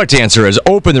 The correct answer is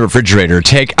open the refrigerator,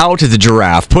 take out the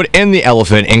giraffe, put in the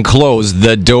elephant, and close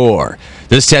the door.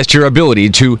 This tests your ability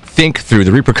to think through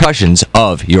the repercussions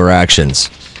of your actions.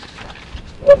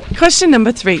 Question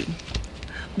number 3.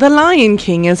 The Lion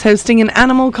King is hosting an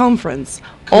animal conference.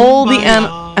 All the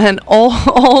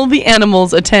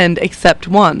animals attend except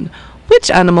one. Which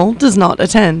animal does not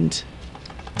attend?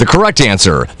 The correct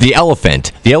answer, the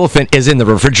elephant. The elephant is in the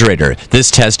refrigerator. This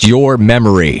tests your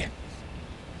memory.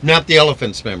 Not the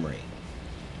elephant's memory.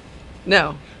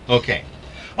 No. Okay.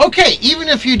 Okay, even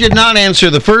if you did not answer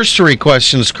the first 3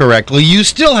 questions correctly, you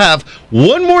still have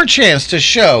one more chance to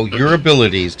show your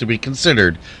abilities to be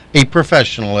considered a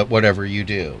professional at whatever you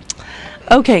do.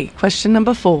 Okay, question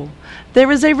number 4.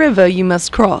 There is a river you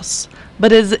must cross,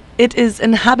 but it is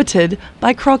inhabited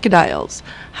by crocodiles.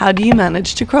 How do you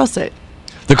manage to cross it?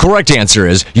 The correct answer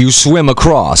is you swim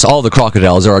across. All the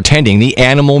crocodiles are attending the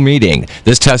animal meeting.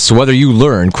 This tests whether you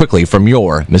learn quickly from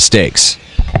your mistakes.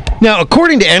 Now,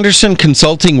 according to Anderson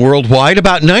Consulting Worldwide,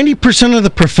 about 90% of the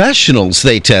professionals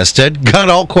they tested got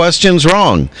all questions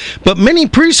wrong. But many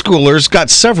preschoolers got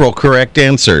several correct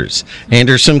answers.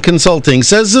 Anderson Consulting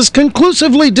says this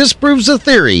conclusively disproves the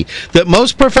theory that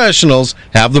most professionals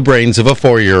have the brains of a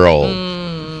 4-year-old.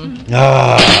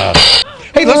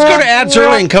 Hey, let's go to ads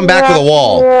early and come back with a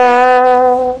wall.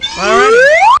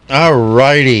 All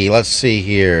righty, let's see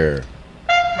here.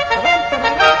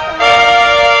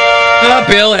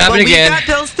 Bill, it happened again. We've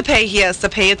got bills to pay. He has to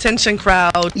pay attention,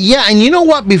 crowd. Yeah, and you know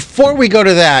what? Before we go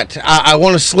to that, I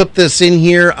want to slip this in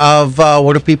here of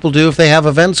what do people do if they have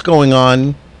events going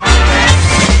on?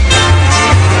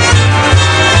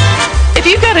 If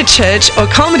you've got a church or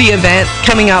comedy event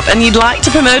coming up and you'd like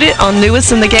to promote it on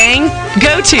Lewis and the Gang,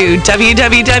 go to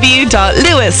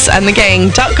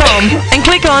www.lewisandthegang.com and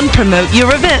click on Promote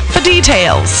Your Event for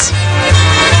details.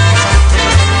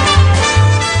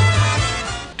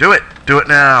 Do it. Do it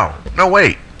now. No,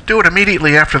 wait. do it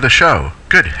immediately after the show.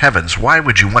 Good heavens, why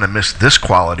would you want to miss this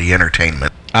quality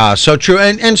entertainment? So true.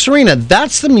 And Serena,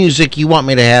 that's the music you want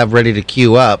me to have ready to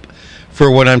queue up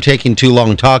for when I'm taking too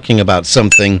long talking about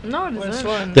something. No, it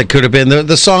isn't. That could have been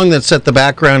the song that set the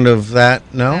background of that.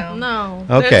 No? No.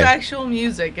 Okay. There's actual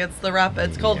music. It's the wrap.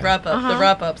 It's called Wrap Up. The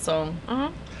Wrap Up song.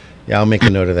 Yeah, I'll make a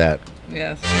note of that.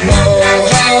 Yes.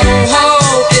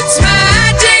 It's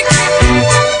magic.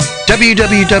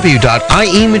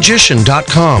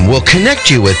 www.iemagician.com will connect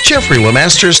you with Jeffrey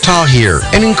Lemasters Tahir,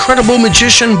 an incredible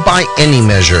magician by any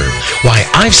measure. Why,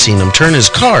 I've seen him turn his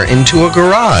car into a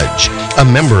garage. A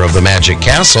member of the Magic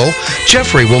Castle,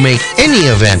 Jeffrey will make any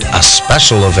event a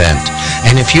special event.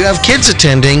 And if you have kids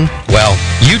attending, well,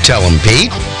 you tell them,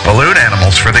 Pete. Balloon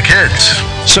animals for the kids.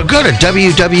 So go to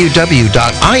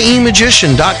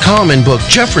www.iemagician.com and book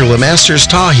Jeffrey Lemasters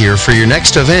Tahir for your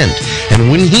next event. And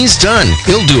when he's done,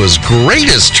 he'll do his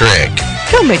greatest trick.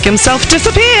 He'll make himself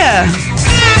disappear.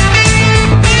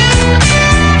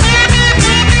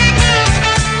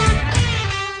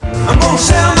 I'm gonna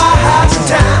sell my house in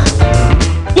town.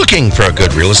 Looking for a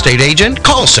good real estate agent?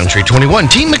 Call Century 21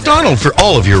 Team McDonald for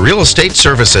all of your real estate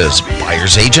services.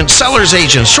 Buyer's agent, seller's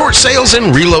agent, short sales,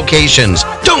 and relocations.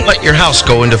 Don't let your house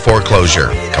go into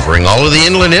foreclosure. Covering all of the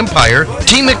Inland Empire,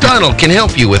 Team McDonald can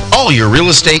help you with all your real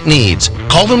estate needs.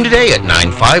 Call them today at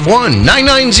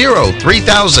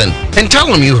 951-990-3000 and tell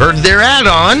them you heard their ad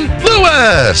on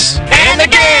Lewis And the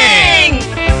gang!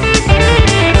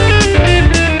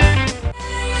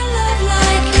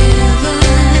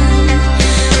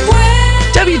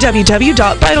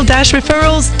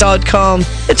 www.bridal-referrals.com.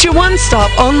 It's your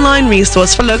one-stop online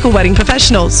resource for local wedding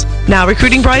professionals. Now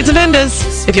recruiting brides and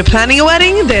vendors. If you're planning a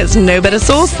wedding, there's no better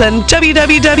source than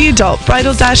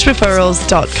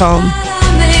www.bridal-referrals.com.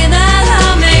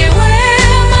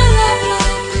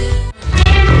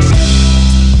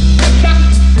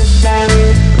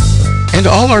 And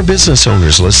all our business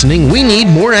owners listening, we need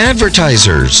more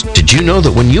advertisers. Did you know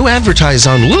that when you advertise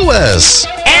on Lewis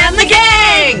And the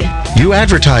gang! you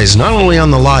advertise not only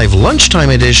on the live lunchtime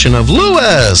edition of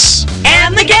Lewis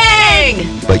And the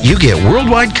gang! but you get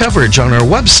worldwide coverage on our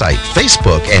website,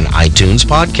 Facebook, and iTunes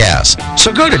podcast.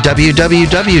 So go to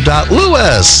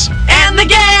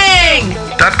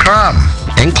www.lewis.com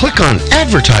and click on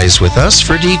Advertise with Us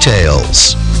for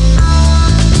details.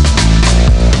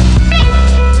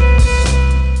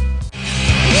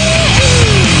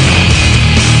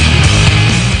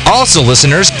 Also,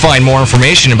 listeners, find more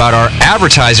information about our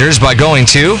advertisers by going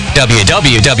to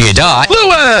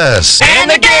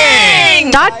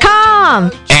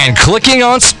LewisAndTheGang.com and clicking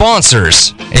on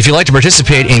sponsors. If you'd like to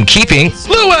participate in keeping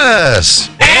Lewis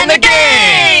And the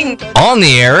gang! on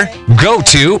the air, go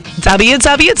to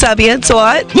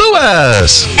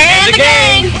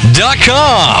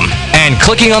LewisAndTheGang.com and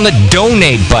clicking on the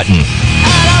donate button.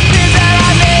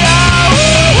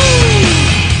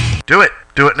 Do it.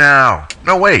 Do it now.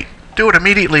 No, wait. Do it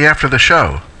immediately after the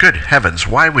show. Good heavens,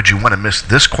 why would you want to miss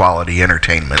this quality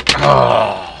entertainment?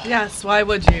 Yes, why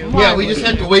would you? Yeah, we just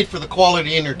had to wait for the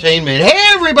quality entertainment. Hey,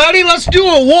 everybody, let's do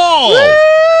a wall.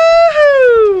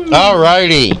 All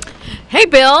righty. Hey,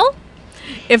 Bill.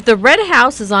 If the red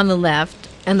house is on the left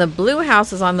and the blue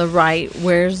house is on the right,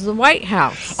 where's the white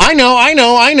house? I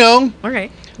know.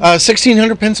 Okay.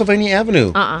 1600 Pennsylvania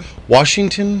Avenue,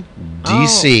 Washington,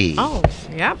 D.C. Oh,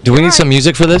 yeah. Do we need some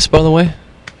music for this, by the way?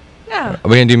 Yeah. Are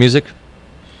we going to do music?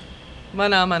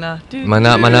 Mana, mana.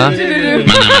 Mana, mana. There we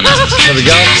go.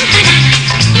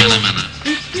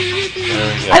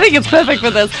 I think it's perfect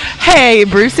for this. Hey,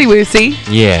 Brucey Woosey.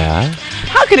 Yeah.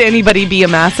 How could anybody be a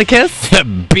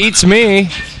masochist? Beats me.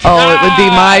 Oh, it would be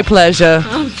my pleasure.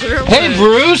 Hey,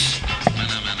 Bruce.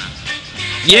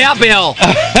 Yeah, Bill.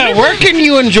 Where can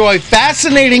you enjoy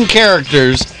fascinating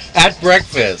characters at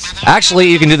breakfast? Actually,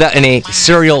 you can do that in a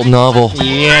serial novel.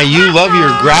 Yeah, you love your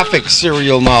graphic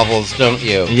serial novels, don't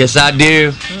you? Yes, I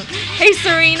do. Hey,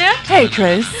 Serena. Hey,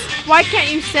 Chris. Why can't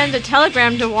you send a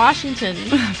telegram to Washington?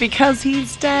 Because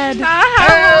he's dead.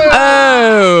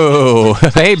 Oh,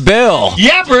 hey, Bill.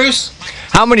 Yeah, Bruce.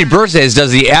 How many birthdays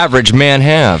does the average man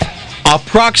have?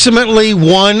 Approximately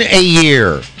one a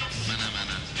year.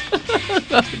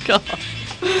 Oh, God.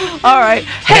 All right.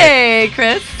 Hey,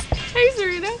 Chris. Hey,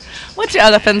 Serena. What do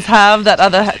elephants have that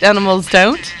other animals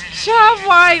don't? Shop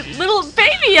white little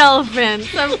baby elephants,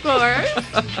 of course.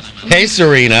 Hey,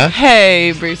 Serena.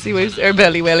 Hey, Brucey Woosey, or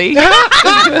Billy Willy.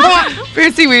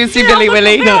 Brucey Woosey, Billy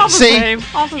Willy. No, see,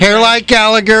 hair like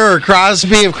Gallagher or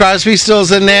Crosby, if Crosby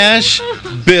still's in Nash,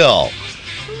 Bill.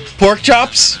 Pork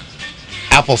chops,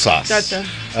 applesauce. Gotcha.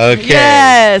 Okay.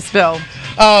 Yes, Bill.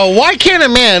 Why can't a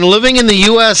man living in the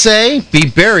USA be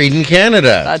buried in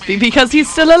Canada? That'd be because he's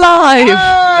still alive.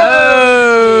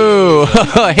 Oh!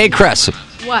 Hey, Chris.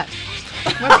 What?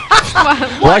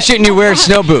 Why shouldn't you wear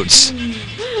snow boots?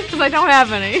 Because I don't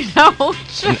have any. No,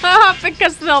 shut up,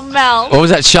 because they'll melt. What was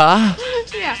that, Shaw?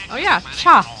 Yeah. Oh, yeah.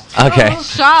 Shaw. Okay.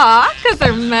 Shaw, because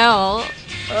they're melt.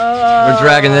 We're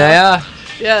dragging that.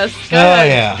 Yes. Go Oh, ahead.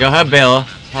 yeah. Go ahead, Bill.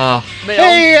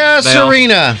 Hey, Bill.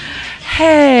 Serena.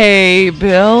 Hey,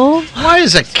 Bill. Why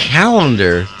is a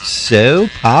calendar so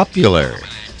popular?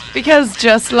 Because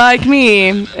just like me,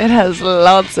 it has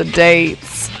lots of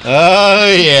dates. Oh,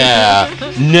 yeah.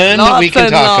 None that we can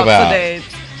talk Lots about. of dates.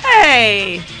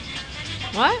 Hey.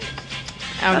 What?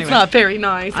 That's not very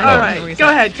nice. I All don't know right. what Go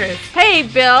we ahead, Chris. Hey,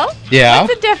 Bill. Yeah?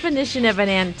 What's the definition of an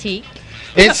antique?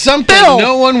 It's something Bill.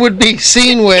 no one would be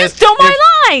seen with. Stole my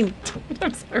line.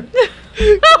 I'm sorry.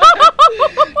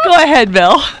 Go ahead,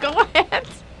 Bill. Go ahead.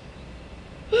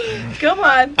 Come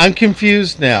on. I'm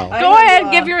confused now. Go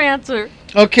ahead. Give your answer.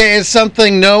 Okay, it's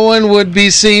something no one would be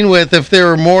seen with if there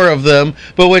were more of them,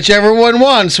 but whichever one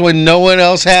wants when no one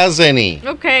else has any.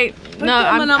 Okay. Put No, the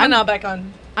I'm phenomena back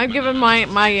on. I'm giving my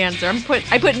answer.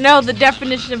 I put no. The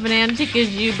definition of an antique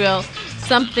is you, Bill.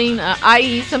 Something,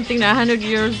 i.e., something 100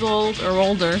 years old or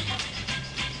older.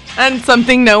 And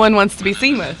something no one wants to be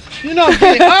seen with. You know.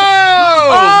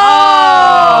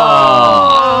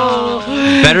 Oh!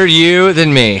 Better you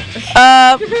than me.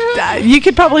 You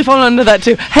could probably fall under that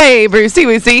too. Hey, Brucey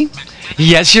Woosey.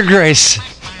 Yes, Your Grace.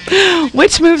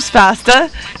 Which moves faster,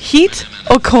 heat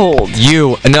or cold?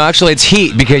 You. No, actually, it's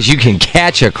heat because you can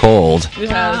catch a cold. You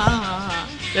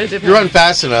run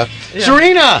fast enough. Yeah.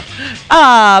 Serena,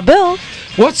 Bill.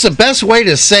 what's the best way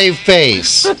to save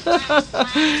face?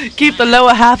 Keep the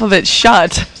lower half of it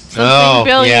shut. Oh,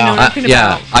 Bill, you know yeah. nothing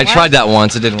Yeah, about. I tried that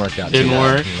once. It didn't work out. Didn't too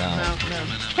well. work? No.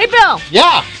 Hey, Bill.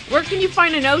 Yeah. Where can you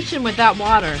find an ocean without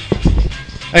water?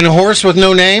 And a horse with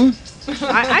no name?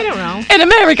 I don't know. In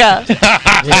America.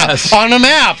 Yes. On a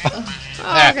map.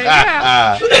 Okay,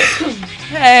 yeah.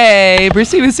 Hey,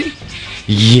 Brucey Woosey.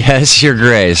 Yes, Your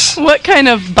Grace. What kind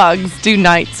of bugs do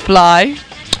knights fly?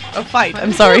 Oh, fight.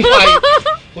 I'm sorry.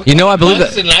 You know, I believe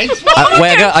that.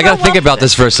 Wait, I got to think about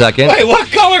this for a second. Wait, what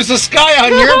color's the sky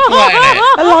on your planet?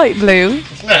 A light blue.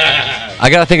 I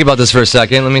got to think about this for a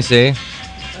second. Let me see.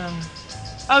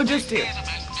 Oh, just two.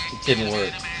 It didn't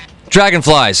work.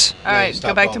 Dragonflies. All right,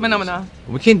 go back to phenomena.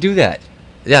 We can do that.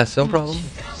 Yes, no problem.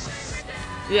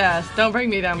 Yes, don't bring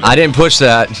me down. I didn't push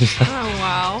that. Oh,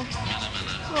 wow.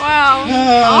 Wow.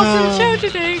 Awesome show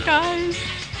today, guys.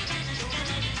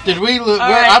 Did we All lose?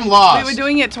 right, I'm lost. We were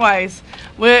doing it twice.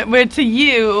 We're to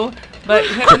you, but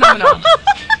phenomena.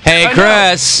 Hey, Oh, no.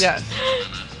 Chris. Yes.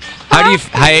 How do you?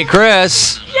 Hey,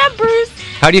 Chris. Yeah, Bruce.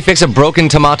 How do you fix a broken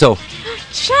tomato?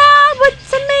 Child with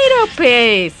tomato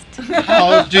paste.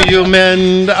 How do you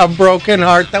mend a broken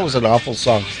heart? That was an awful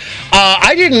song.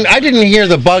 I didn't hear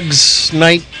the Bugs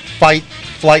Night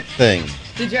Flight thing.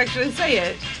 Did you actually say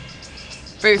it?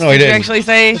 Bruce, No, I did you didn't. actually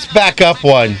say? Let's back up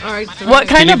one. All right. So What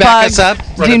kind you of back bugs us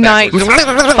up? Run do it knights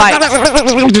backwards. fight?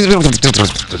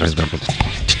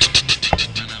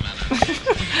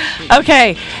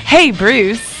 Okay. Hey,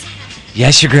 Bruce.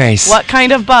 Yes, Your Grace. What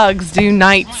kind of bugs do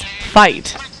knights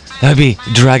fight? That'd be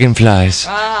dragonflies.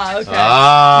 Ah, okay.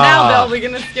 Ah. Now, Bill, we're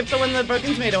gonna skip the one, the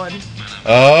broken tomato one.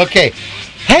 Okay.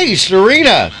 Hey,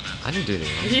 Serena. I didn't do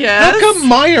anything. Yes. How come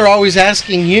mine are always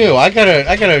asking you? I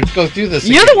gotta go through this.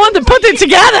 You're the one that put it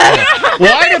together.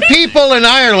 Why do people in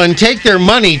Ireland take their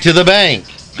money to the bank?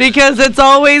 Because it's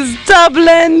always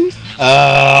Dublin.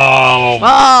 Oh.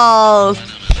 Oh.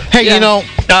 Hey, Yeah. you know,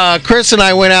 Chris and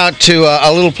I went out to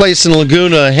a little place in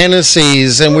Laguna,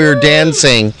 Hennessy's, and we were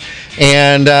dancing,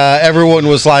 and everyone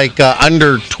was like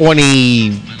under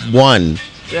 21.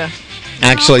 Yeah.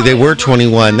 Actually, they were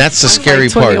 21. That's the scary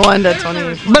part. 21 to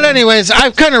 20. But anyways,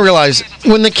 I've kind of realized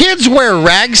when the kids wear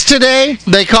rags today,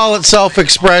 they call it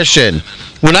self-expression.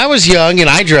 When I was young and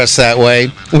I dressed that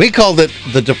way, we called it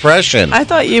the Depression. I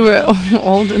thought you were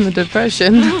old in the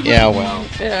Depression. Yeah, well,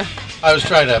 Yeah. I was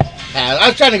trying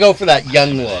to go for that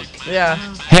young look. Yeah.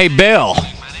 Hey, Bill.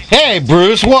 Hey,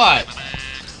 Bruce, what?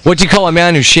 What do you call a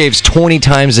man who shaves 20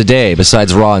 times a day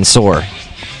besides raw and sore?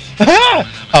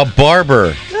 A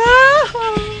barber.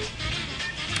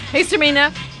 Hey,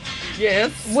 Serena.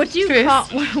 Yes. What do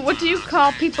you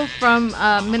call people from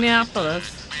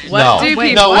Minneapolis? No. do Wait,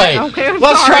 people? No, what? wait. Okay, I'm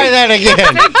Let's sorry. try that again.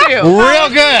 Take two. Real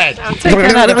good. I'll take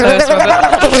that out of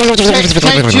post.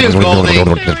 Take two, Goldie.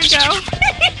 There we go.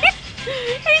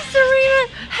 Hey, Serena.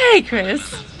 Hey, Chris.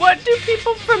 What do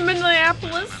people from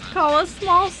Minneapolis call a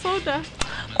small soda?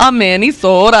 A mini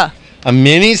soda. A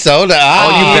mini soda. Oh,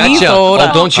 you betcha. Oh,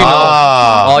 don't you know?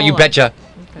 Oh, you betcha.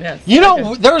 Yes. You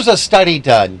know, there's a study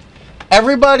done.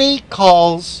 Everybody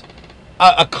calls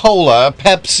a cola, a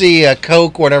Pepsi, a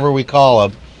Coke, whatever we call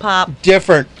them, Pop.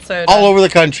 different Soda. all over the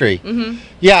country. Mm-hmm.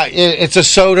 Yeah, it's a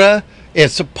soda,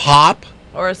 it's a pop,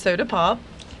 Or a soda pop.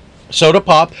 soda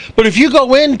pop. But if you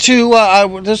go into,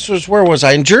 where was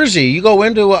I? In Jersey. You go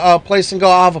into a place and go,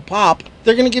 I'll have a pop.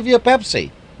 They're going to give you a Pepsi.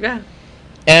 Yeah.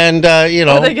 And, you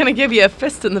know. Or they're going to give you a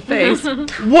fist in the face.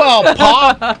 Well,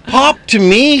 pop to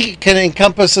me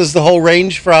encompasses the whole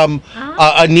range from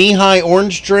a knee-high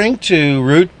orange drink to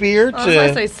root beer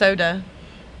I say soda.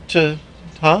 to,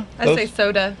 huh? I say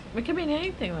soda. It could mean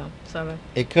anything, though. Soda.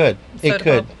 It could. It Soda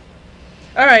could. pop.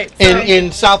 All right.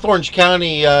 In South Orange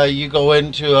County, you go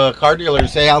into a car dealer and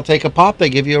say, I'll take a pop. They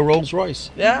give you a Rolls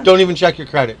Royce. Yeah. Don't even check your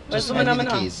credit. Where's Just the hand you the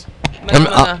phenomenon? keys.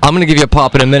 I'm going to give you a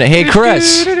pop in a minute. Hey,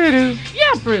 Chris,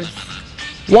 Yeah, Bruce.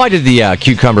 why did the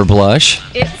cucumber blush?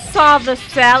 It saw the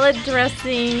salad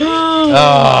dressing.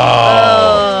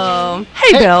 Oh.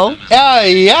 Hey, Bill.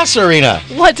 Yes, Serena.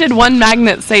 What did one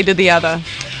magnet say to the other?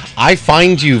 I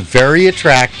find you very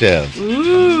attractive.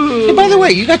 Ooh. Hey, by the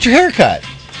way, you got your hair cut.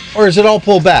 Or is it all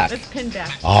pulled back? It's pinned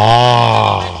back.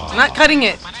 Oh. I'm not cutting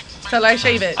it till I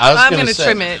shave it. I was I'm gonna going to say.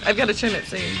 trim it. I've got to trim it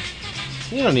soon.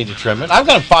 You don't need to trim it. I've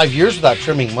gone 5 years without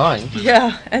trimming mine.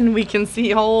 Yeah, and we can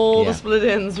see all Yeah. the split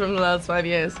ends from the last 5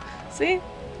 years. See?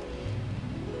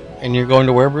 And you're going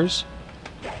to where, Bruce?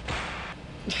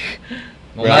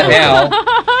 Well, not now.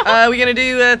 Are we going to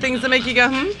do things that make you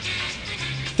go,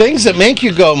 Things that make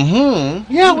you go,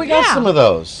 Yeah, we got some of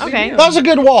those. Okay. That was a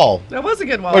good wall. That was a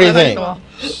good wall. What do you I like think? the wall.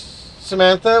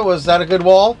 Samantha, was that a good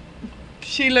wall?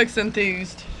 She looks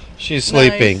enthused. She's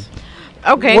sleeping. Nice.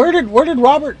 Okay. Where did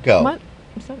Robert go? What?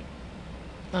 What's that?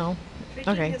 Oh.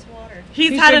 Okay.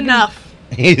 He's had drinking- enough.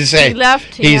 He's saying He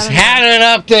left. he's had it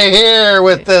up to here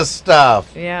with this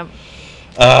stuff. Yeah.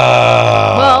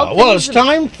 Well, things it's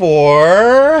time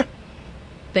for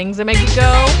Things that make you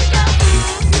go.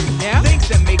 Yeah. Things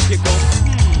that make you go.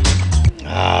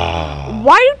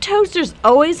 Why do toasters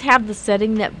always have the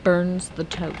setting that burns the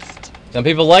toast? Some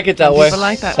people like it that Some way. people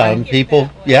like that some way. people.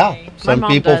 Yeah, some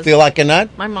mom people does. feel like a nut.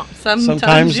 My mom.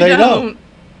 Sometimes you they don't.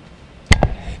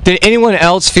 Did anyone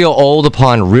else feel old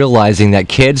upon realizing that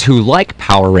kids who like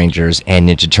Power Rangers and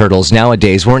Ninja Turtles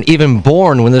nowadays weren't even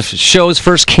born when the shows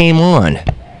first came on?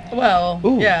 Well,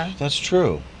 Ooh, yeah. that's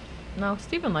true. No,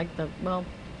 Stephen liked the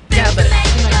Yeah, but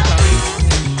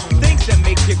Things that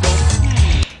make you go.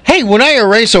 Hey, when I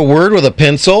erase a word with a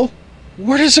pencil,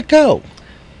 where does it go?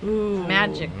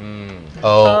 magic.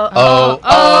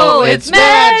 Oh, it's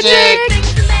magic.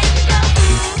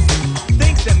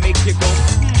 Things that make you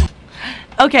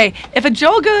go. okay, if a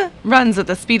jogger runs at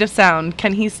the speed of sound,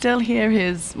 can he still hear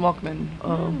his Walkman?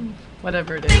 Oh,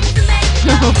 whatever it is.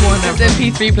 His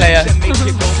MP3 player.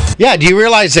 Yeah, do you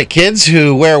realize that kids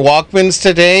who wear Walkmans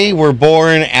today were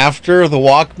born after the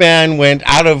Walkman went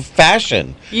out of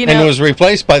fashion You and know- was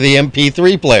replaced by the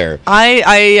MP3 player?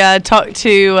 I talked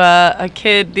to a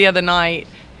kid the other night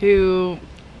who,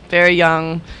 very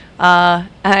young, I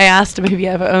asked him if he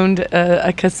ever owned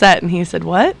a cassette, and he said,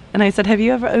 what? And I said, have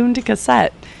you ever owned a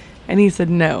cassette? And he said,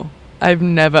 no, I've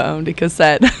never owned a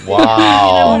cassette.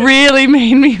 Wow. Really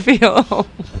made me feel old.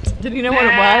 Did you know what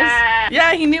it was?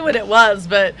 Yeah, he knew what it was,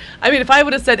 but I mean, if I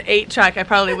would have said 8-track, I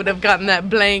probably would have gotten that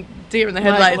blank deer in the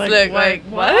headlights look. Like,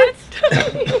 what?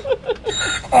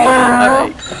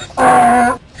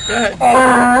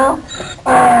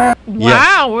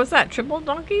 Wow, what was that? Triple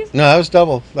donkeys? No, that was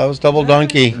double. That was double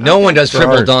donkey. No one does triple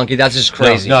Hard. donkey. That's just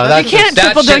crazy. No, You that's can't that's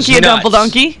triple just donkey a double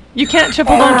nuts. donkey. You can't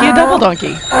triple donkey a double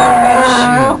donkey.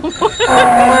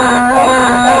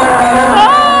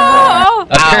 Oh,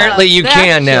 Apparently you that's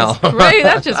can now. just crazy.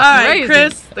 That's just All right, crazy.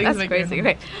 Chris, things That's make crazy. you-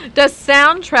 Okay. Does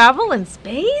sound travel in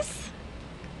space?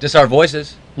 Just our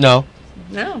voices. no.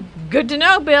 No. Good to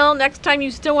know, Bill. Next time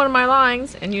you steal one of my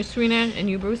lines, and you, Serena, and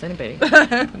you, Bruce, anybody,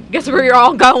 guess where you're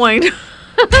all going?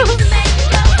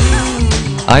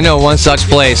 I know one such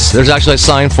place. There's actually a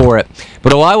sign for it.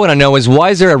 But what I want to know is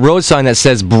why is there a road sign that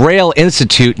says Braille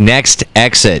Institute next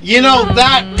exit? You know,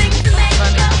 that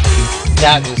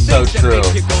is so true.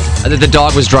 The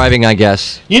dog was driving, I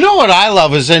guess. You know what I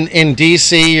love is in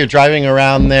D.C., you're driving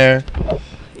around there.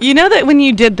 You know that when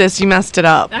you did this, you messed it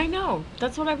up. I know.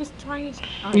 That's what I was trying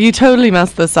to. You totally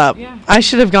messed this up. Yeah. I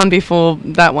should have gone before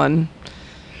that one.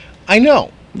 I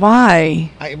know. Why?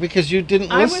 Because you didn't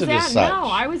list it as such. No,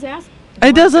 I was asked.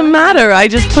 It doesn't matter. I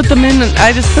just put them in.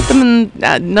 I just put them in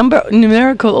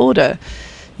numerical order.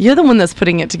 You're the one that's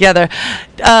putting it together.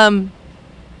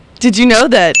 Did you know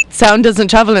that sound doesn't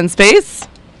travel in space?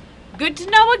 Good to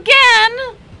know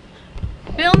again.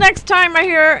 Bill, next time I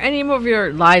hear any more of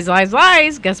your lies,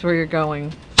 guess where you're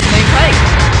going? Same place.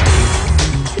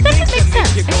 See, that doesn't make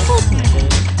sense. I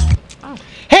told you.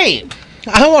 Hey,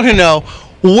 I want to know,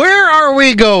 where are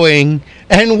we going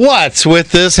and what's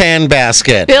with this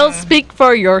handbasket? Bill, speak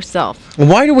for yourself.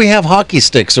 Why do we have hockey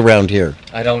sticks around here?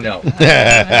 I don't know.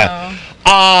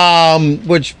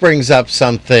 Which brings up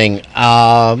something.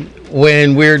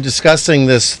 When we're discussing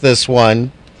this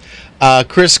one,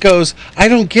 Chris goes, I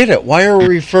don't get it. Why are we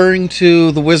referring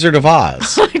to the Wizard of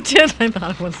Oz? I did. I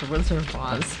thought it was the Wizard of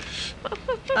Oz.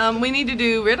 We need to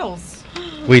do riddles.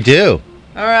 We do.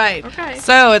 All right. Okay.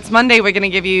 So it's Monday. We're going to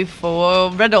give you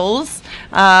 4 riddles.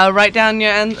 Write down your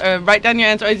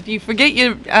answer. If you forget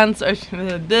your answer.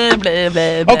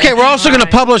 Okay, we're also going to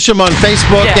publish them on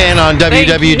Facebook and on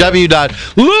www.lewis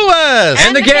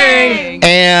And the gang.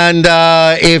 And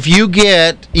if you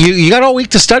get, you got all week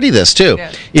to study this too.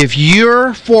 Yeah. If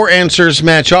your 4 answers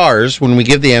match ours when we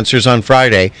give the answers on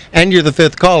Friday, and you're the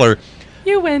 5th caller,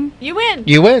 You win. You win.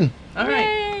 you win. All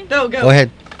right. Go. Go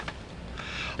ahead.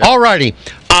 Alrighty.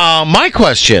 My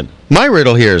question, my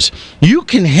riddle here is, you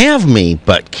can have me,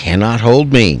 but cannot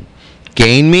hold me.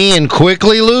 Gain me and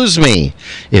quickly lose me.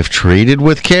 If treated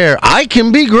with care, I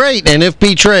can be great, and if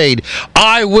betrayed,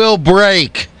 I will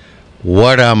break.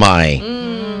 What am I?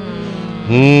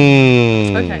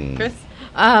 Okay, Chris.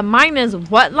 Mine is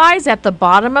what lies at the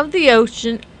bottom of the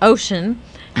ocean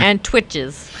and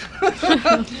twitches.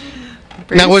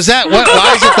 Now, was that what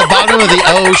lies at the bottom of the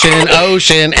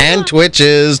ocean, and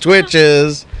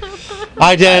twitches?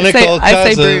 Identical I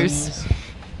say cousins. Bruce.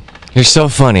 You're so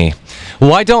funny.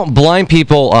 Why don't blind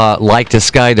people like to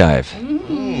skydive?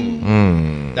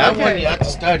 That one you have to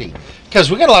study. Because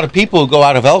we got a lot of people who go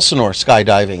out of Elsinore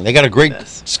skydiving. They got a great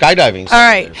skydiving center. All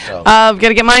right. So. Got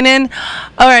to get mine in.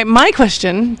 All right. My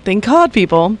question. Think hard,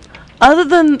 people. Other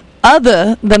than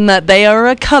that, they are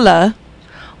a color.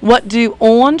 What do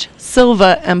orange,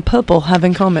 silver, and purple have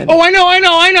in common? Oh, I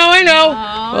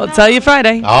know. We'll tell you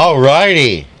Friday. All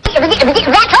righty. That's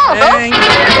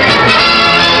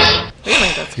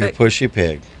You great. pushy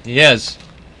pig. Yes.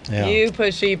 Yeah. You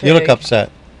pushy pig. You look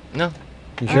upset. No.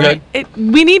 You All sure? right.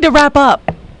 We need to wrap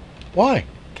up Why?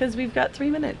 because we've got 3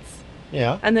 minutes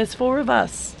Yeah. and there's 4 of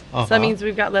us. So Uh-huh. that means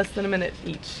we've got less than a minute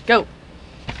each. Go.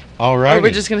 All Or right. we're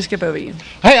just going to skip over you.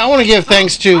 Hey, I want to give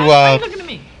thanks to. Why are you looking at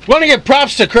me? Want to give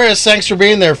props to Chris. Thanks for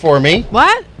being there for me.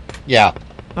 What? Yeah.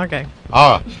 Okay.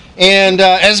 And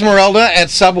Esmeralda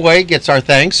at Subway gets our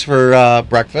thanks for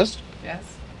breakfast. Yes.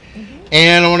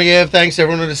 And I want to give thanks to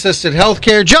everyone at Assisted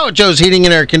Healthcare, Joe's Heating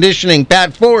and Air Conditioning,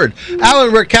 Pat Ford, Alan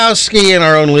Rakowski, and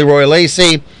our own Leroy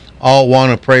Lacey. All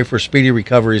want to pray for speedy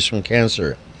recoveries from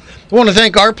cancer. I want to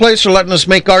thank Our Place for letting us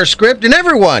make our script, and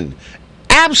everyone,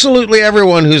 absolutely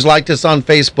everyone who's liked us on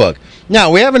Facebook. Now,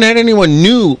 we haven't had anyone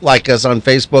new like us on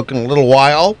Facebook in a little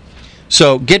while,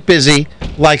 so get busy,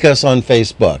 like us on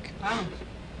Facebook.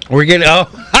 We're getting,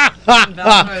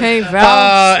 Okay,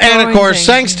 and of course,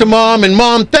 thanks to Mom. And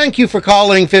Mom, thank you for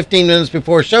calling 15 minutes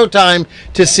before showtime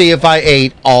to see if I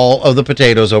ate all of the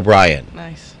potatoes, O'Brien.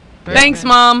 Nice. Thanks,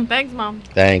 Mom. Thanks, Mom.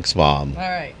 Thanks, Mom. All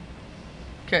right.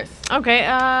 Chris. Okay,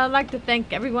 I'd like to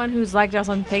thank everyone who's liked us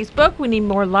on Facebook. We need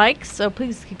more likes, so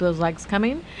please keep those likes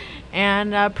coming.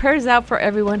 And prayers out for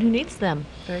everyone who needs them.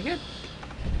 Very good.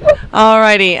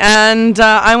 Alrighty, and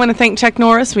I want to thank Chuck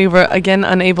Norris. We were again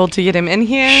unable to get him in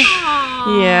here.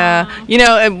 Yeah, you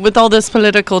know, with all this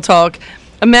political talk,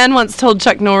 a man once told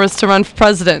Chuck Norris to run for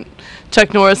president.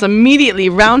 Chuck Norris immediately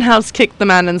roundhouse kicked the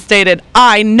man and stated,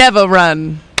 "I never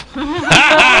run." I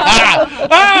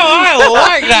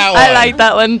like that one. I like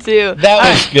that one too. That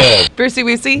was good. Brucey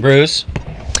Woosey. Bruce.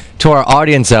 To our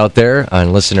audience out there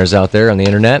and listeners out there on the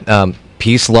internet,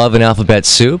 peace, love, and alphabet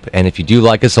soup. And if you do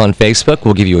like us on Facebook,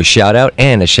 we'll give you a shout out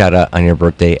and a shout out on your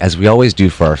birthday, as we always do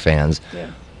for our fans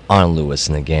on Lewis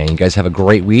and the Gang. You guys have a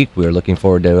great week. We're looking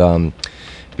forward to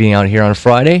being out here on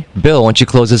Friday. Bill, why don't you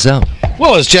close us out?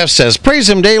 Well, as Jeff says, praise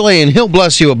him daily and he'll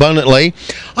bless you abundantly.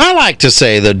 I like to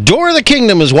say the door of the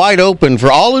kingdom is wide open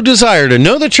for all who desire to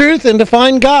know the truth and to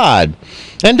find God.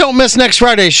 And don't miss next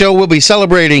Friday's show. We'll be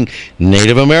celebrating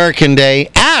Native American Day,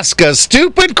 Ask a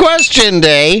Stupid Question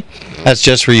Day. That's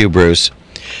just for you, Bruce.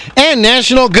 And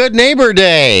National Good Neighbor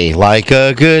Day. Like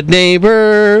a good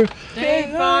neighbor.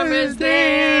 State Farm is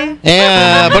there.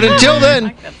 But until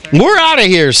then, we're out of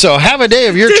here. So have a day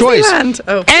of your Disneyland. choice.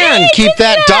 Oh. And keep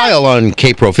that dial on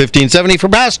KPRO 1570 for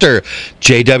Pastor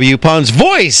J.W. Pond's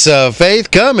Voice of Faith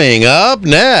coming up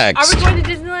next. Are we going to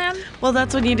Disneyland? Well,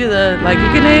 that's when you do the, like, you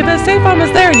can name a State Farm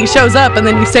is there, and he shows up, and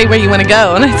then you say where you want to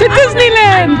go. And I said,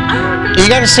 Disneyland. You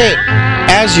got to say it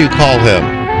as you call him.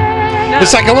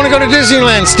 It's like, I want to go to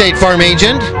Disneyland, State Farm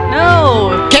agent.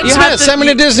 No. Kent You have Smith, send me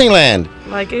to Disneyland.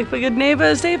 Like, if a good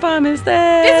neighbor, State Farm is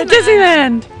there.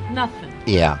 Disneyland. Nothing.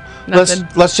 Yeah. Nothing.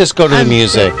 Let's just go to the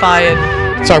music. Fired.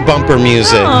 It's our bumper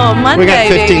music. Oh, Monday, We got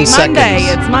 15 baby. seconds. Monday.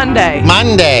 It's Monday.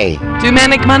 Monday. Do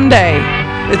Manic Monday.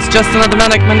 It's just another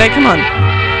Manic Monday. Come on.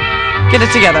 Get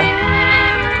it together.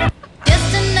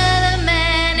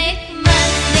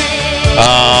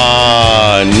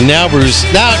 Now Bruce.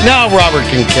 Now Robert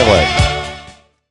can kill it.